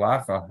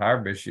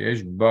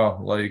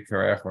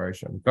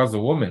 because the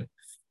woman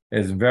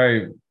is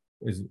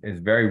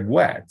very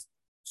wet,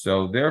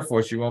 so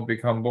therefore she won't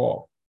become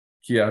bald.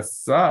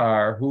 Because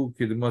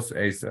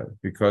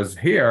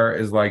hair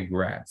is like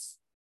grass.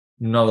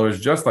 In other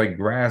words, just like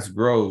grass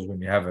grows when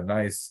you have a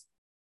nice,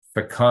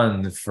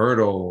 fecund,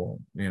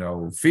 fertile,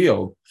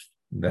 field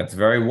that's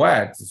very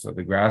wet, so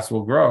the grass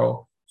will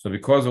grow. So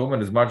because a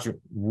woman is much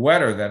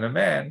wetter than a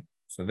man,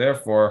 so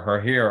therefore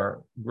her hair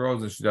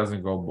grows and she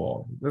doesn't go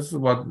bald. This is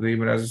what the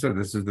Ibn Ezra said.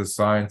 This is the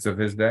science of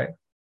his day,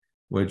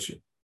 which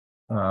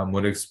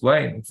would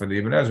explain for the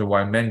Ibn Ezra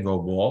why men go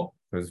bald,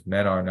 because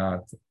men are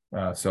not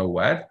so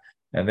wet.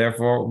 And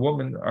therefore,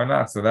 women are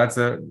not. So that's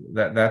a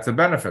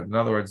benefit. In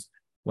other words,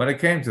 when it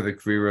came to the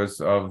kvirus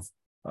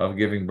of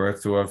giving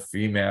birth to a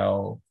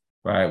female,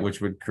 right, which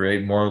would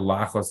create more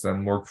lachos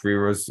and more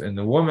kvirus in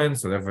the woman,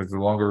 so therefore it's a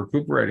longer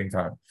recuperating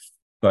time.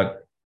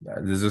 But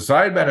there's a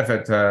side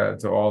benefit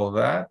to all of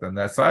that, and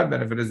that side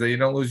benefit is that you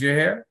don't lose your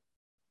hair.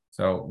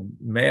 So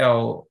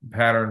male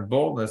pattern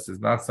baldness is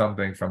not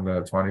something from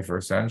the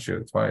 21st century,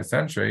 the 20th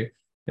century.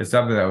 is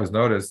something that was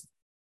noticed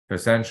for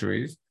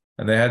centuries,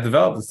 and they had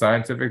developed a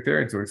scientific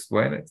theory to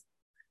explain it.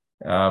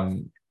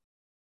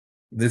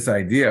 This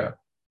idea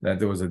that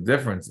there was a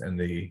difference in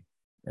the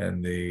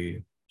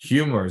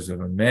humors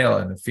of a male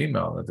and a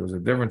female, that there was a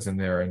difference in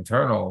their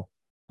internal,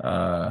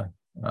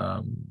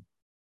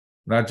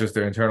 not just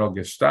their internal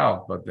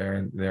gestalt, but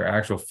their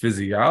actual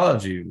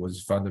physiology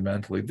was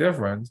fundamentally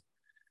different,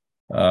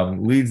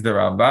 leads the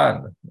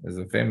Ramban, is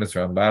a famous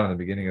Ramban in the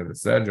beginning of the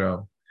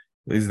Sedra,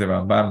 leads the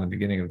Ramban in the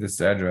beginning of this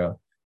Sedra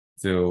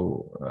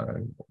to,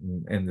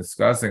 in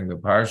discussing the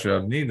Parsha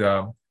of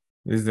Nida,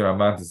 leads the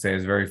Ramban to say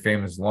his very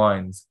famous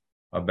lines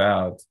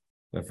about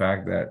the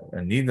fact that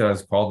Nida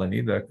is called a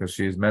Nida because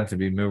she is meant to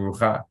be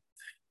Mirucha.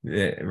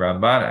 The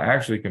Ramban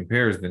actually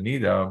compares the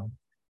Nida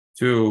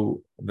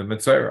to the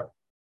Mitzvah.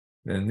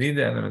 The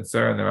Nida and the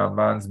Mitzvah in the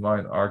Ramban's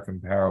mind are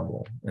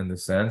comparable in the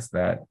sense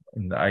that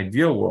in the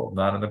ideal world,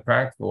 not in the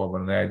practical world, but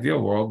in the ideal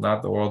world,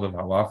 not the world of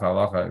halacha.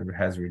 Halacha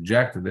has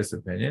rejected this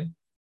opinion,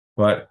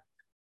 but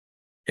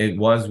it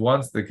was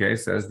once the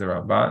case, says the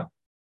Ramban,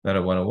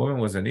 that when a woman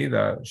was a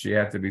Nida, she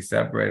had to be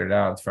separated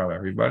out from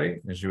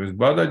everybody, and she was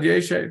Badad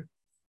Yeshev,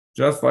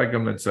 just like a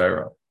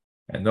Mitzvah,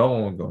 and no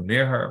one would go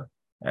near her.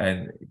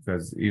 And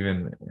because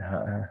even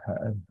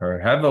her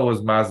hevel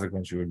was mazik,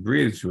 when she would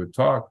breathe, she would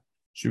talk,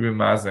 she would be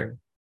mazik.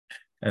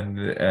 And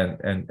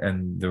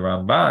the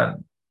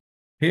Ramban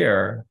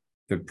here,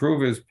 to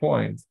prove his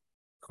point,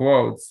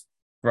 quotes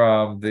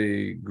from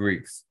the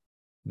Greeks.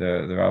 The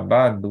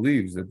Ramban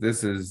believes that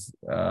this has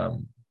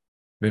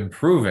been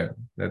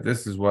proven, that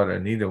this is what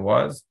Anita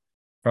was,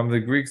 from the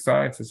Greek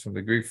scientists, from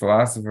the Greek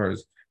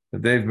philosophers,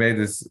 that they've made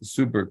this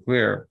super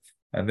clear,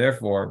 and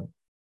therefore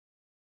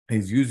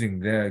he's using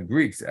the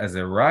Greeks as a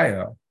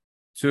raya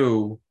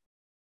to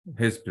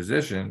his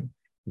position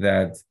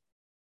that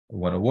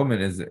when a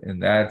woman is in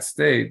that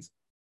state,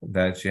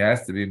 that she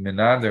has to be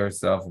minada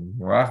herself and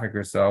merachik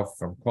herself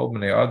from kol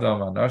bnei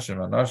adam,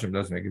 anashim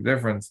doesn't make a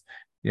difference.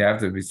 You have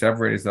to be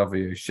separated yourself.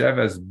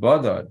 Yesheves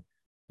badad,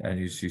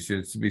 and she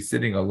should be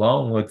sitting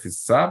alone with his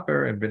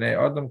saper and bnei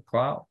adam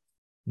klal,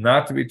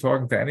 not to be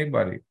talking to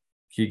anybody.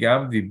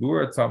 Kigam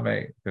dibura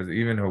tamei, because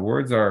even her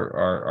words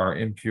are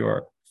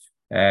impure,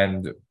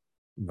 and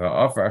the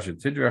offer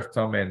tidrech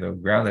tamei, and the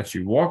ground that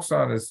she walks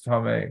on is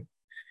tamei,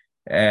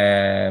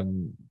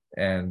 and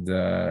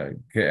afa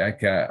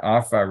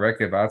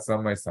rekev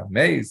atzamei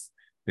sameis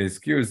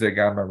v'izkiru ze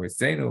gam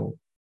arisenu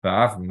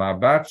v'af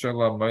mabat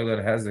shala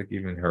moiled hezek,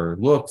 even her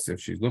looks, if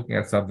she's looking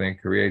at something,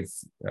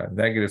 creates a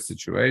negative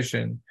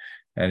situation.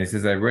 And he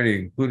says, I've already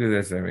included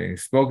this, I've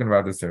spoken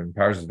about this in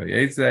Parshas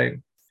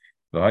Vayetze.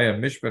 That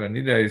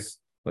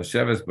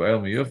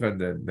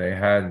they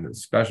had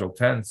special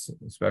tents,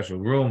 special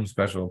rooms,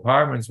 special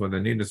apartments where the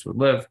Nidas would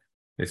live.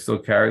 They still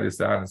carry this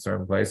out in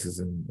certain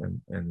places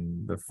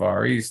in the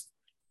Far East.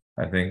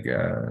 I think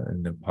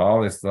in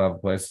Nepal they still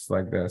have places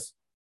like this.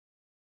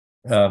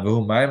 And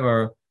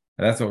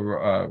that's what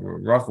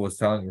Rachel was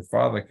telling her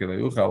father, I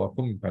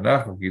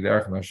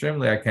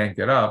can't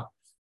get up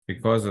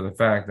because of the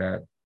fact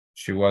that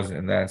she wasn't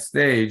in that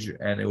stage,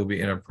 and it would be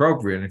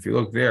inappropriate. And if you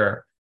look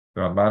there, the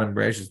Ramban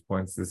Bereshis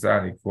points this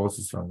out. He quotes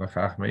this from the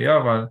Chachmei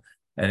Yavan,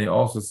 and he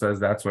also says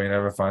that's why you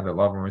never find that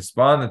Lavan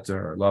responded to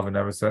her. Lavan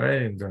never said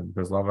anything to her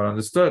because Lavan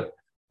understood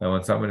that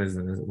when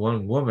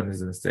one woman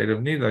is in a state of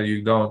nida,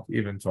 you don't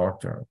even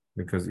talk to her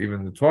because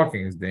even the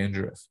talking is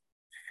dangerous.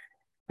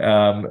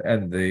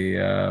 And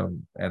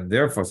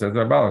therefore says the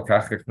Ramban,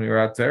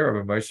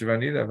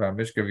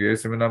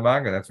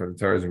 that's what the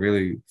Torah is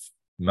really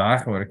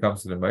mach when it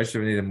comes to the Moshe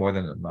V'nida more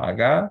than the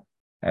Maga,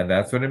 and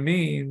that's what it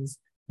means.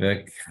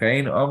 And this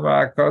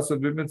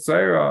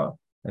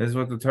is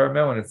what the Torah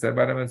meant when it said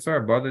by the Mitzvah,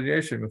 and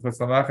it's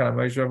not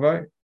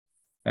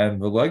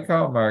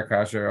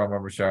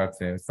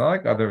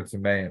like other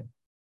Tzemeim.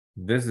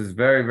 This is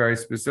very, very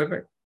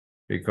specific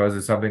because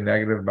there's something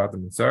negative about the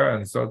Mitzvah,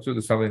 and so too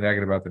there's something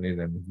negative about the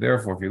Nidim.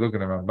 Therefore, if you look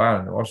at the Ramban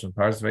in the Ocean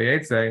Parshas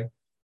Vayetze,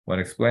 when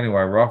explaining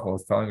why Rachel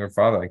is telling her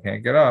father, I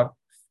can't get up,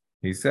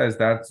 he says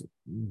that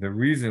the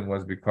reason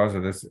was because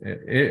of this.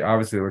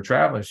 Obviously, they were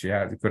traveling. She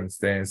couldn't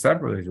stay in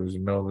separately. She was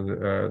in the middle of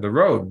the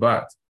road,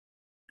 but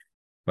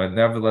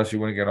nevertheless, she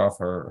wouldn't get off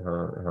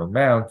her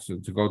mount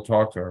to go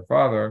talk to her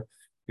father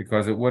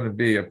because it wouldn't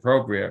be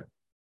appropriate.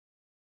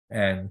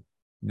 And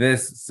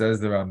this,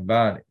 says the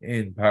Ramban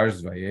in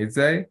Parshas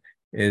Vayetze,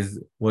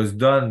 was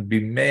done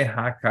bimei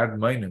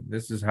hakadmainim.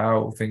 This is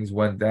how things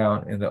went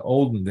down in the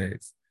olden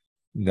days.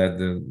 That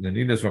the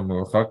nidas were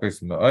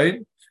merachakos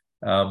ma'od.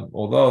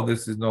 Although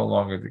this is no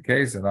longer the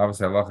case, and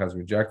obviously Allah has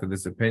rejected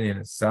this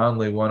opinion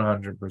soundly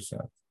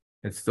 100%.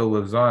 It still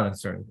lives on in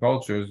certain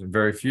cultures, and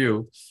very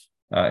few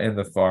in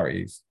the Far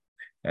East.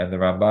 And the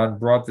Ramban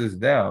brought this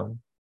down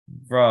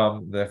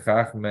from the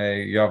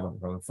Chachmei Yavan,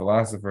 from the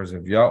philosophers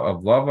of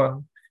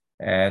Lavan,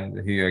 and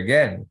he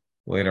again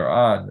later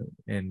on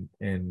in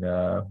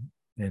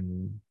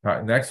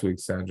next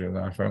week's Sandra,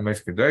 the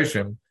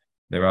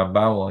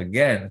Ramban will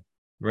again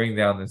bring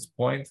down this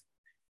point.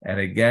 And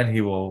again,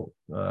 he will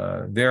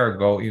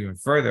go even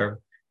further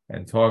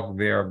and talk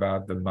there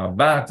about the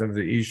mabat of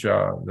the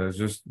Isha. There's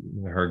just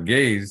her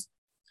gaze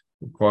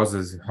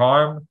causes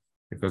harm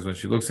because when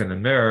she looks in the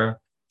mirror,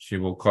 she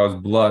will cause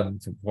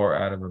blood to pour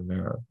out of a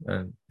mirror.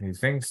 And he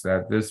thinks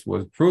that this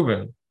was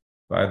proven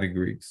by the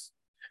Greeks.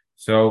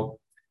 So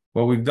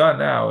what we've done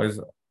now is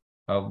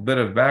a bit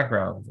of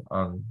background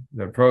on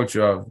the approach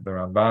of the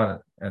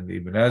Ramban and the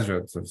Ibn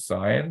Ezra to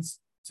science,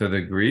 to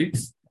the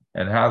Greeks,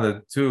 and how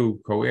the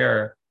two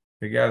cohere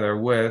together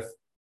with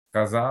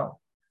Chazal.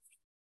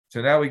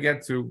 So now we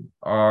get to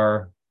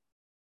our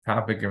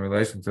topic in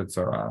relation to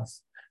Tzaraat.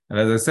 And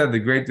as I said, the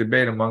great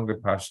debate among the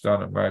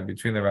pashtanim, right,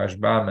 between the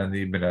Rashbam and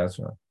the Ibn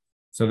Ezra.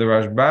 So the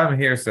Rashbam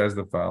here says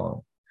the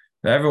following.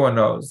 Now everyone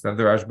knows that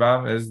the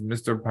Rashbam is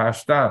Mr.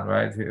 Pashtan,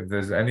 right? If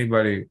there's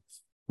anybody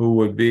who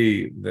would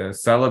be the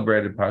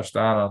celebrated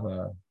pashtan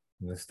on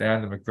the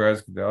stand of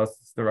Mikras Kedelos,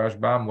 it's the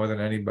Rashbam more than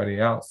anybody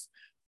else.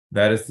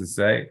 That is to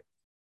say,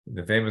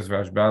 the famous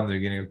Rashbam, the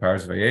beginning of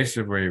Parashat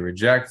Vayeshev, where he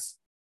rejects,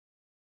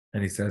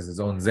 and he says his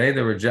own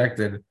Zayda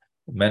rejected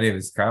many of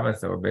his comments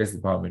that were based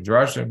upon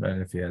Midrashim,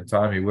 and if he had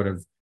time, he would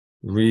have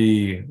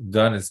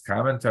redone his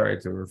commentary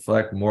to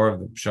reflect more of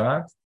the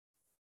Pshat.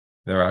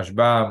 The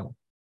Rashbam,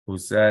 who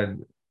said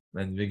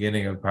in the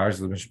beginning of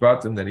Parashat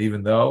Mishpatim that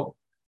even though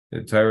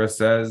the Torah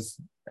says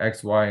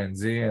X, Y, and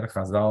Z, and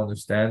Chazal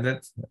understand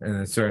it in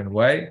a certain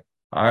way,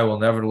 I will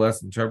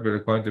nevertheless interpret it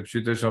according to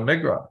Pshuto Shel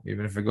Mikra,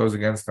 even if it goes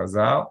against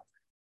Chazal.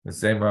 The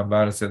same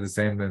Ramban said the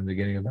same in the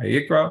beginning of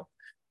Vayikra.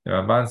 The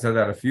Ramban said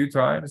that a few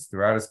times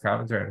throughout his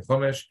commentary in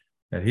Chumash,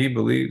 that he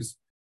believes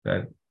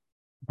that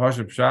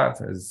Pashup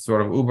Pshat is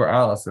sort of uber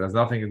alas. It has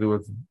nothing to do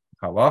with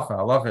halacha.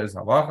 Halacha is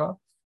halacha.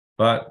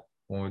 But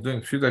when we're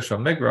doing Pshuta Shel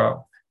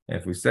Mikra,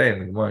 if we say in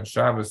the Gemara in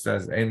Shabbos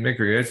says Ein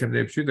Mikra Yetzim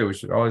De Pshuta, we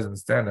should always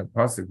understand that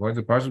pasuk going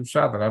to Pashup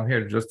Pshat. And I'm here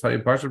to just tell you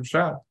Pashup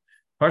Pshat.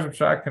 Pashup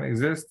Pshat can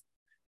exist.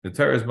 The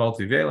Torah is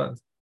multivalent.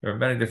 There are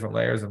many different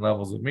layers and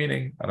levels of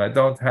meaning, and I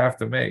don't have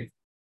to make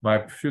my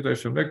Pshuta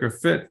Shel Mikra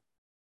fit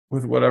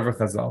with whatever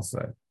Chazal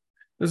say.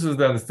 This is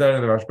the understanding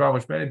of the Rashbam,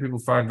 which many people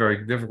find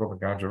very difficult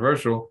and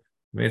controversial.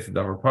 It's a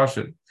davar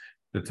pashut.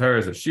 The Torah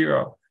is a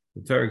Shiur.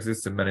 The Torah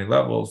exists in many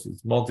levels.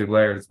 It's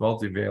multi-layered. It's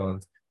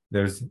multivalent.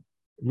 There's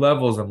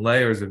levels and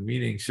layers of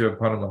meaning. Shiur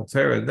Panim al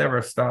Torah. It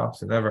never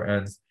stops. It never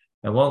ends.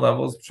 And one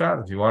level is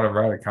Pshat. If you want to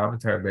write a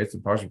commentary based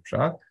on Pashut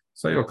Pshat,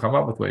 so you'll come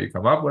up with what you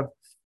come up with.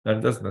 Then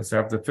it doesn't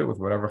necessarily have to fit with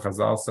whatever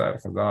Chazal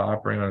said. Chazal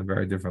operating on a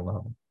very different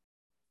level.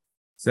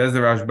 Says the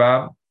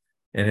Rashbam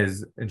in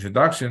his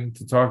introduction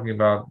to talking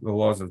about the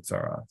laws of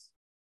Tzaraat.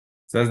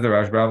 Says the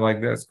Rashbam like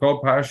this: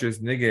 Kol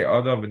parshas nigei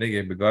adam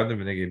v'nigei begadim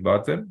v'nigei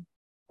batim.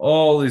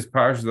 All these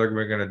parshas that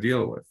we're going to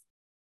deal with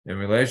in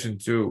relation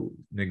to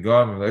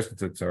nigam, in relation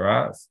to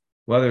Tzaraat,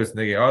 whether it's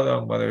nigei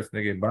adam, whether it's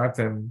nigei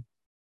batim,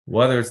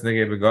 whether it's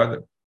nigei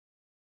begadim,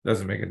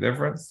 doesn't make a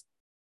difference.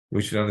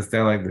 We should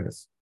understand like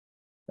this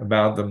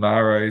about the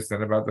marais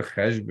and about the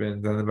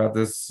cheshbon and about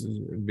this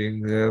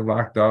being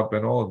locked up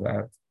and all of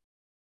that.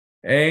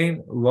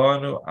 Ein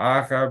lanu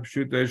achar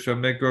pshutei shel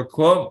mikra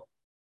klum.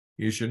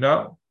 You should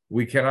know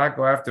we cannot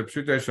go after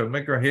pshutei shel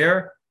mikra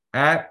here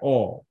at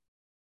all.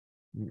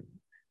 And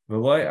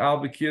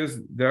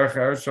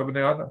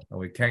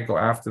we can't go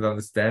after the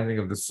understanding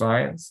of the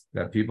science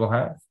that people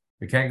have.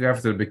 We can't go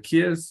after the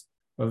bekiyas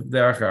of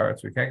derech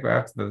eretz. We can't go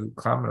after the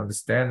common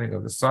understanding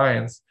of the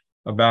science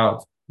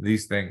about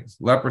these things.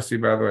 Leprosy,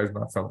 by the way, is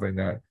not something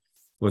that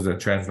was a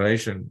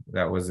translation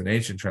that was an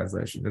ancient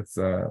translation. It's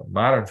a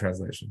modern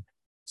translation.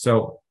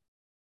 So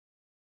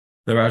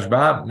the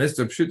Rashbam,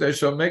 Mr. Pshutei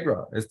Shel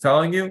Mikra, is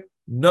telling you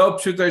no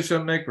Pshutei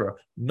Shel Mikra,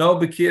 no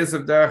bekiyas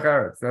of derech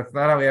eretz. That's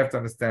not how we have to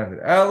understand it.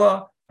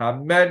 Ella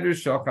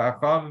hamedrash shel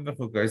chachamim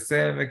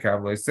v'chukosem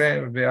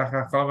v'kavloisem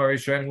v'achacham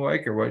harishonim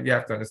hu'ikar. What you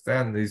have to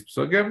understand these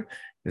psukim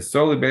is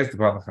solely based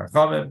upon the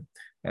chachamim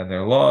and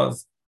their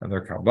laws and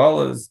their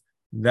kabbalas.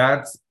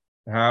 That's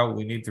how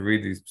we need to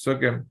read these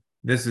psukim.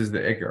 This is the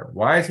ikar.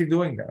 Why is he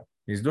doing that?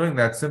 He's doing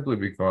that simply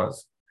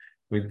because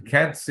we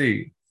can't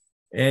see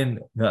in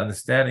the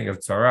understanding of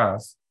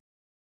Tzaraat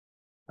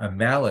a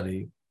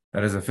malady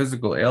that is a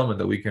physical ailment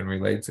that we can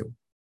relate to.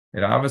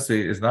 It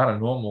obviously is not a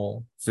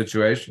normal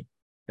situation.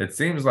 It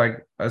seems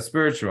like a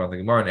spiritual one. The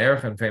Gemara in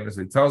Erechim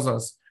famously tells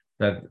us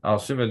that Al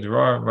Shiva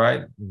Devarim,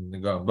 right, in the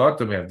Gaon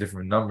Bata, we have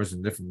different numbers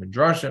and different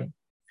midrashim,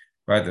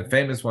 right? The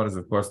famous one is,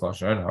 of course,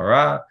 Lashon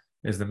Hara,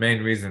 is the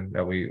main reason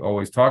that we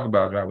always talk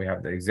about, right? We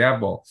have the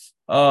example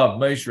of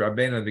Moshe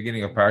Rabbeinu at the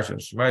beginning of Parashat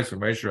Shemais,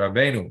 where Moshe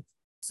Rabbeinu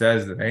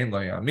says that Ein Lo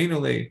Ya'aminu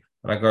Li,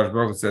 and HaKadosh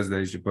Baruch Hu says that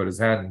he should put his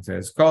hand into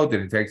his coat,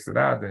 and he takes it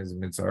out, and he's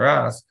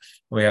mitzaras.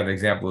 We have the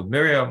example of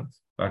Miriam,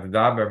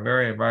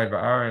 Miriam,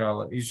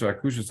 right, Isha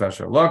Kushus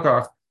Asher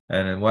Lokach,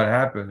 and then what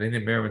happened? In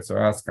Miriam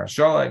mitzaras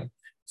kasholek.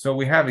 So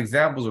we have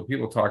examples where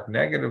people talk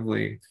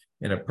negatively,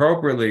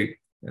 inappropriately,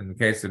 in the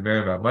case of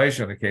Miriam about Moshe,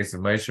 in the case of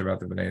Moshe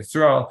about the Bnei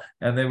Yisrael,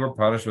 and they were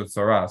punished with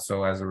Tzaraat.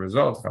 So as a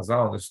result,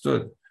 Chazal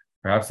understood,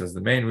 perhaps as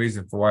the main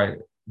reason for why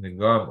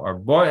Nigam or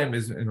Boim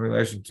is in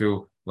relation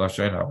to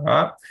Lashon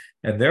Hara,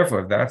 and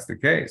therefore, if that's the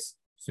case,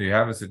 so you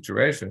have a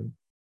situation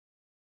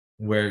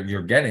where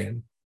you're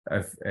getting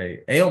a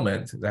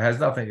ailment that has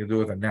nothing to do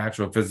with a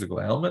natural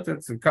physical ailment.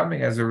 It's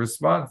coming as a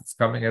response. It's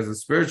coming as a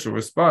spiritual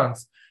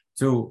response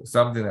to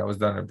something that was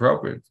done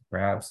appropriate,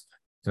 perhaps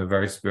to a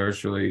very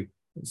spiritually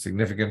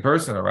significant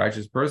person, a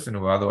righteous person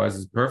who otherwise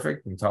is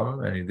perfect and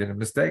tamim, and he did a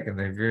mistake, and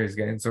therefore he's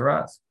getting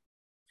tzaraat.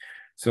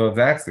 So if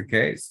that's the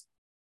case,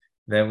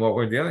 then what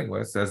we're dealing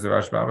with, says the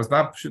Rashbam, is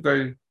not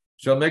pshutai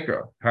shel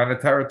mikra, kind of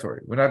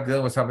territory. We're not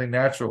dealing with something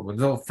natural. There's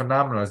no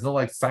phenomena. There's no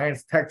like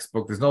science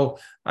textbook. There's no,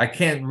 I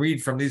can't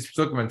read from these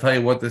psukim and tell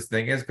you what this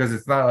thing is because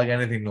it's not like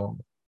anything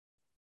normal.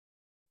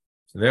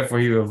 So therefore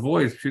he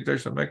avoids pshutai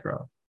shel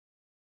mikra.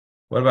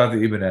 What about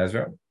the Ibn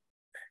Ezra?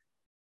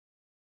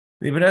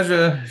 The Ibn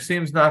Ezra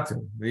seems not to.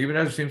 The Ibn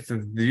Ezra seems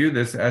to view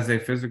this as a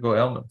physical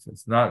ailment.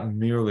 It's not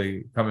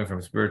merely coming from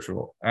a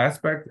spiritual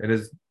aspect. It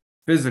is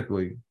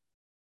physically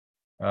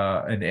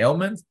an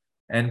ailment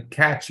and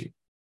catchy.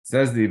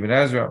 Says the Ibn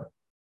Ezra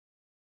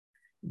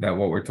that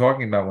what we're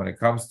talking about when it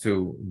comes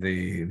to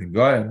the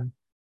goyim,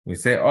 we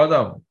say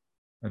Adam,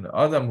 an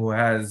Adam who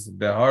has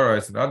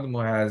beharos, an Adam who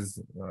has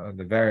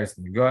the various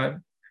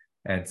goyim,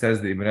 and it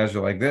says the Ibn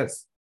Ezra like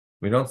this.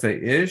 We don't say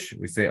Ish,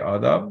 we say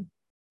Adam.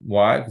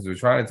 Why? Because we're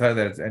trying to tell you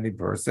that it's any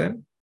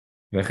person.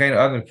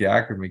 Adam ki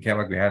like we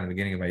had in the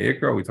beginning of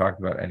Vayikra, we talked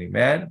about any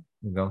man.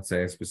 We don't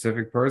say a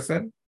specific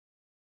person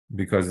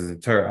because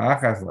it's a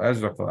Tzaraat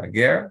Ezra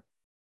Ager.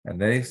 And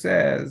then he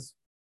says,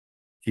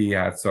 Ki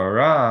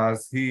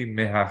hatzaras he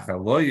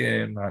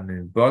mehachaloyim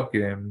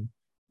hanibokim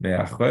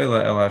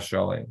meachoila el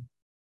hashalim.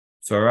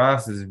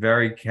 Tzaras is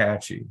very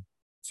catchy.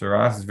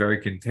 Tzaras is very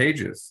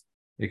contagious.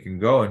 It can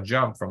go and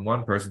jump from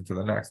one person to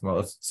the next. Well,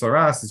 if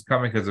tzaras is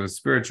coming because of a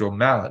spiritual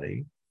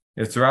malady,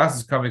 if tzaras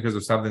is coming because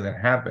of something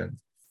that happened,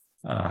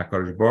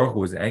 HaKadosh Baruch Hu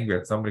was angry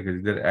at somebody because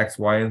he did X,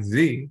 Y, and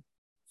Z,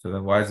 so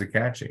then why is it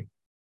catchy?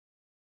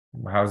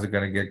 How is it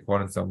going to get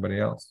caught in somebody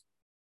else?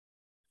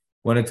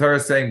 When the Torah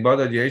is saying, is that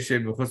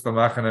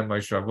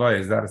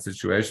a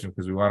situation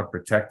because we want to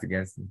protect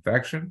against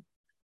infection?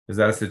 Is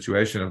that a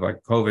situation of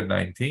like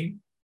COVID-19?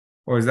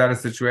 Or is that a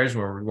situation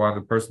where we want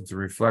the person to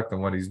reflect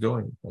on what he's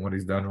doing and what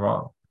he's done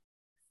wrong?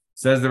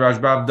 Says the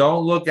Rashbam,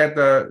 don't look at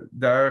the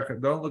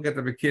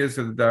Bekiyas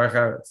of the Derech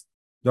Eretz.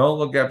 Don't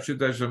look at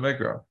Pshuta Shel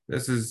Mikra.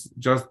 This is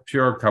just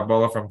pure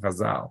Kabbalah from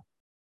Chazal.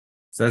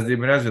 Says the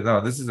Ibn Ezra, no,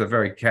 this is a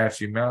very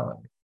catchy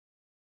malady.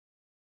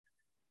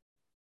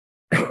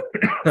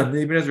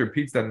 The Ibn Ezra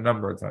repeats that a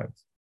number of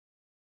times.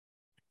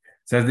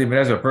 Says the Ibn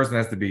Ezra, a person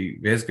has to be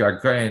Vizgar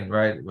Kohen,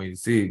 right? We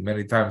see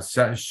many times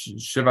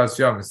Shivas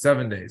Yom is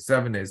 7 days,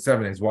 7 days,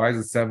 7 days. Why is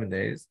it 7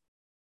 days?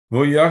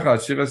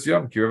 Because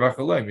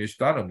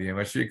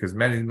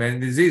many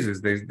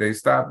diseases they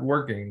stop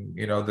working,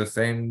 the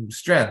same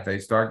strength. They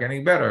start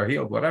getting better,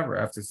 healed, whatever,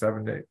 after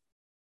 7 days.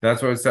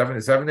 That's what 7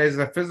 days. 7 days is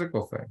a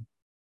physical thing.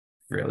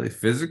 Really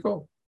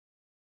physical?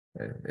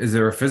 Is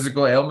there a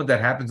physical ailment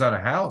that happens on a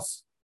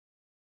house?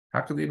 How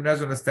could the Ibn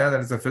Ezra understand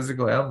that it's a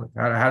physical ailment?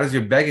 How does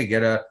your beggar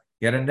get a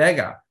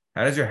nega?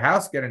 How does your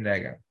house get a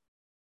nega?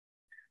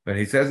 But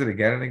he says it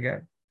again and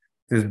again.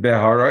 This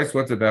beharos,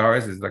 what's a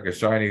beharos? It's like a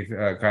shiny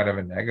kind of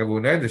a nega.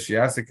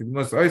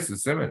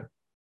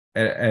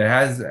 And it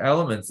has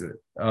elements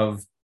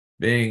of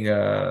being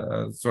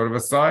sort of a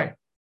sign.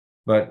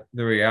 But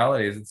the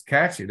reality is it's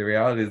catchy. The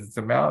reality is it's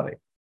a malady.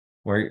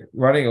 We're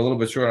running a little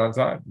bit short on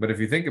time. But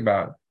if you think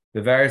about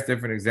the various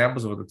different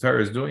examples of what the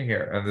Torah is doing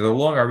here, and there's a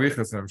long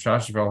arichas and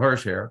Shashval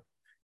Hirsch here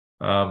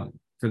to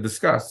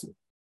discuss,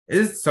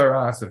 is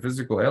tzaras a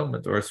physical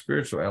ailment or a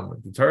spiritual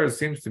ailment? The Torah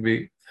seems to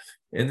be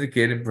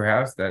indicating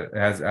perhaps that it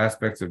has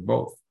aspects of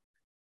both.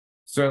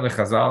 Certainly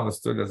Chazal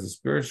understood as a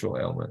spiritual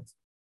ailment,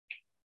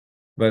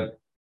 but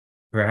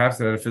perhaps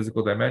it had a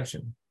physical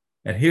dimension.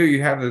 And here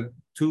you have the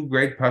two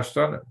great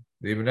pashtanim,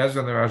 the Ibn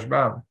Ezra and the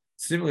Rashbam,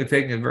 seemingly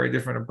taking a very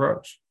different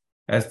approach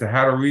as to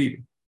how to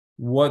read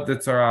what the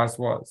tzaras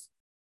was.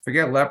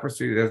 Forget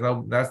leprosy,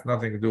 that's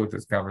nothing to do with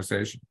this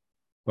conversation.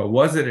 But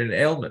was it an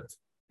ailment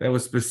that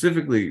was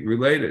specifically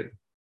related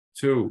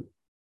to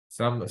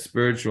some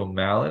spiritual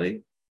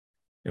malady?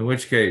 In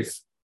which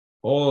case,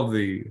 all of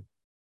the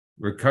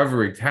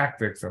recovery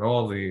tactics and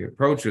all the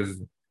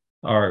approaches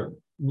are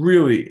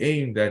really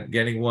aimed at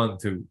getting one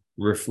to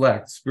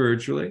reflect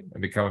spiritually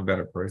and become a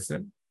better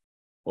person.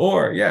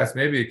 Or, yes,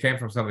 maybe it came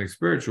from something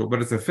spiritual,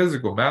 but it's a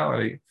physical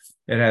malady.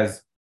 It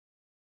has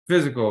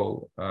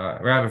physical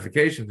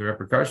ramifications and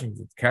repercussions.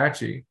 It's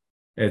catchy,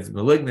 it's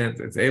malignant,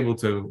 it's able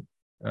to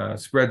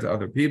spread to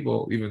other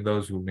people, even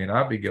those who may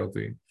not be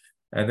guilty.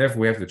 And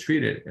therefore, we have to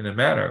treat it in a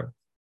manner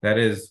that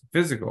is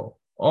physical.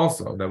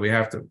 Also, that we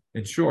have to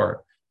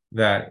ensure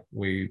that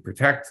we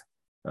protect,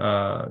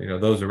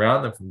 those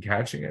around them from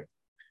catching it.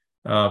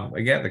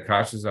 Again, the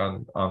cautious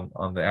on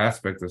the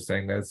aspect of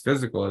saying that it's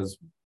physical is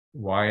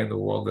why in the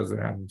world does it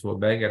happen to a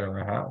beggar or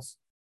a house?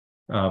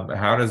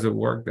 How does it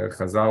work that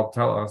Chazal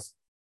tell us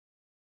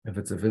if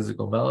it's a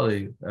physical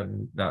malady,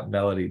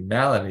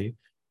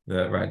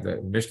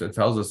 the Mishnah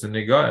tells us in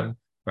Nigoyim,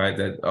 right,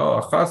 that,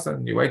 a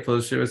chasan, you wait till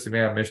the Shiva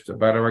Simei Mishnah,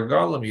 but a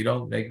regalim, you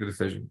don't make the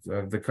decision. So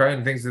if the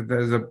Kohen thinks that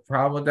there's a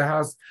problem with the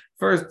house,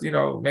 first,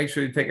 make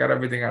sure you take out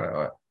everything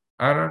out.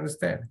 I don't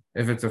understand.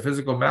 If it's a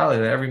physical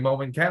malady, then every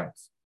moment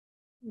counts.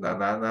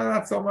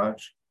 Not so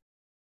much.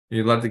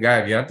 You let the guy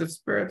have Yantif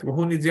spirit? Well,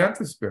 who needs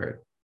Yantif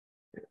spirit?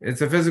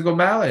 It's a physical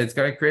malady. It's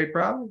going to create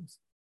problems.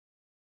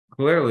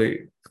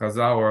 Clearly,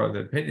 Chazal were of the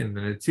opinion,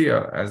 the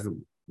Netiya, as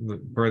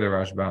per the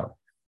Rashbam.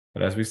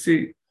 But as we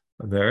see,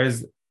 there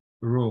is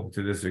room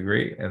to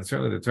disagree, and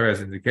certainly the Torah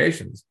has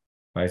indications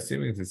by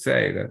seeming to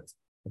say that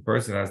a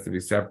person has to be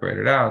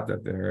separated out,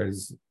 that there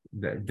is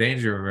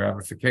danger and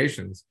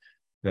ramifications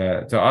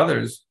that to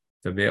others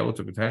to be able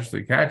to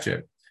potentially catch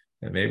it,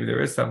 and maybe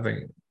there is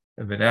something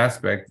of an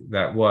aspect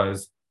that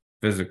was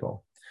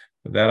physical.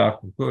 With that, I'll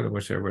conclude and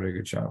wish everybody a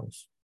good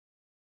Shabbos.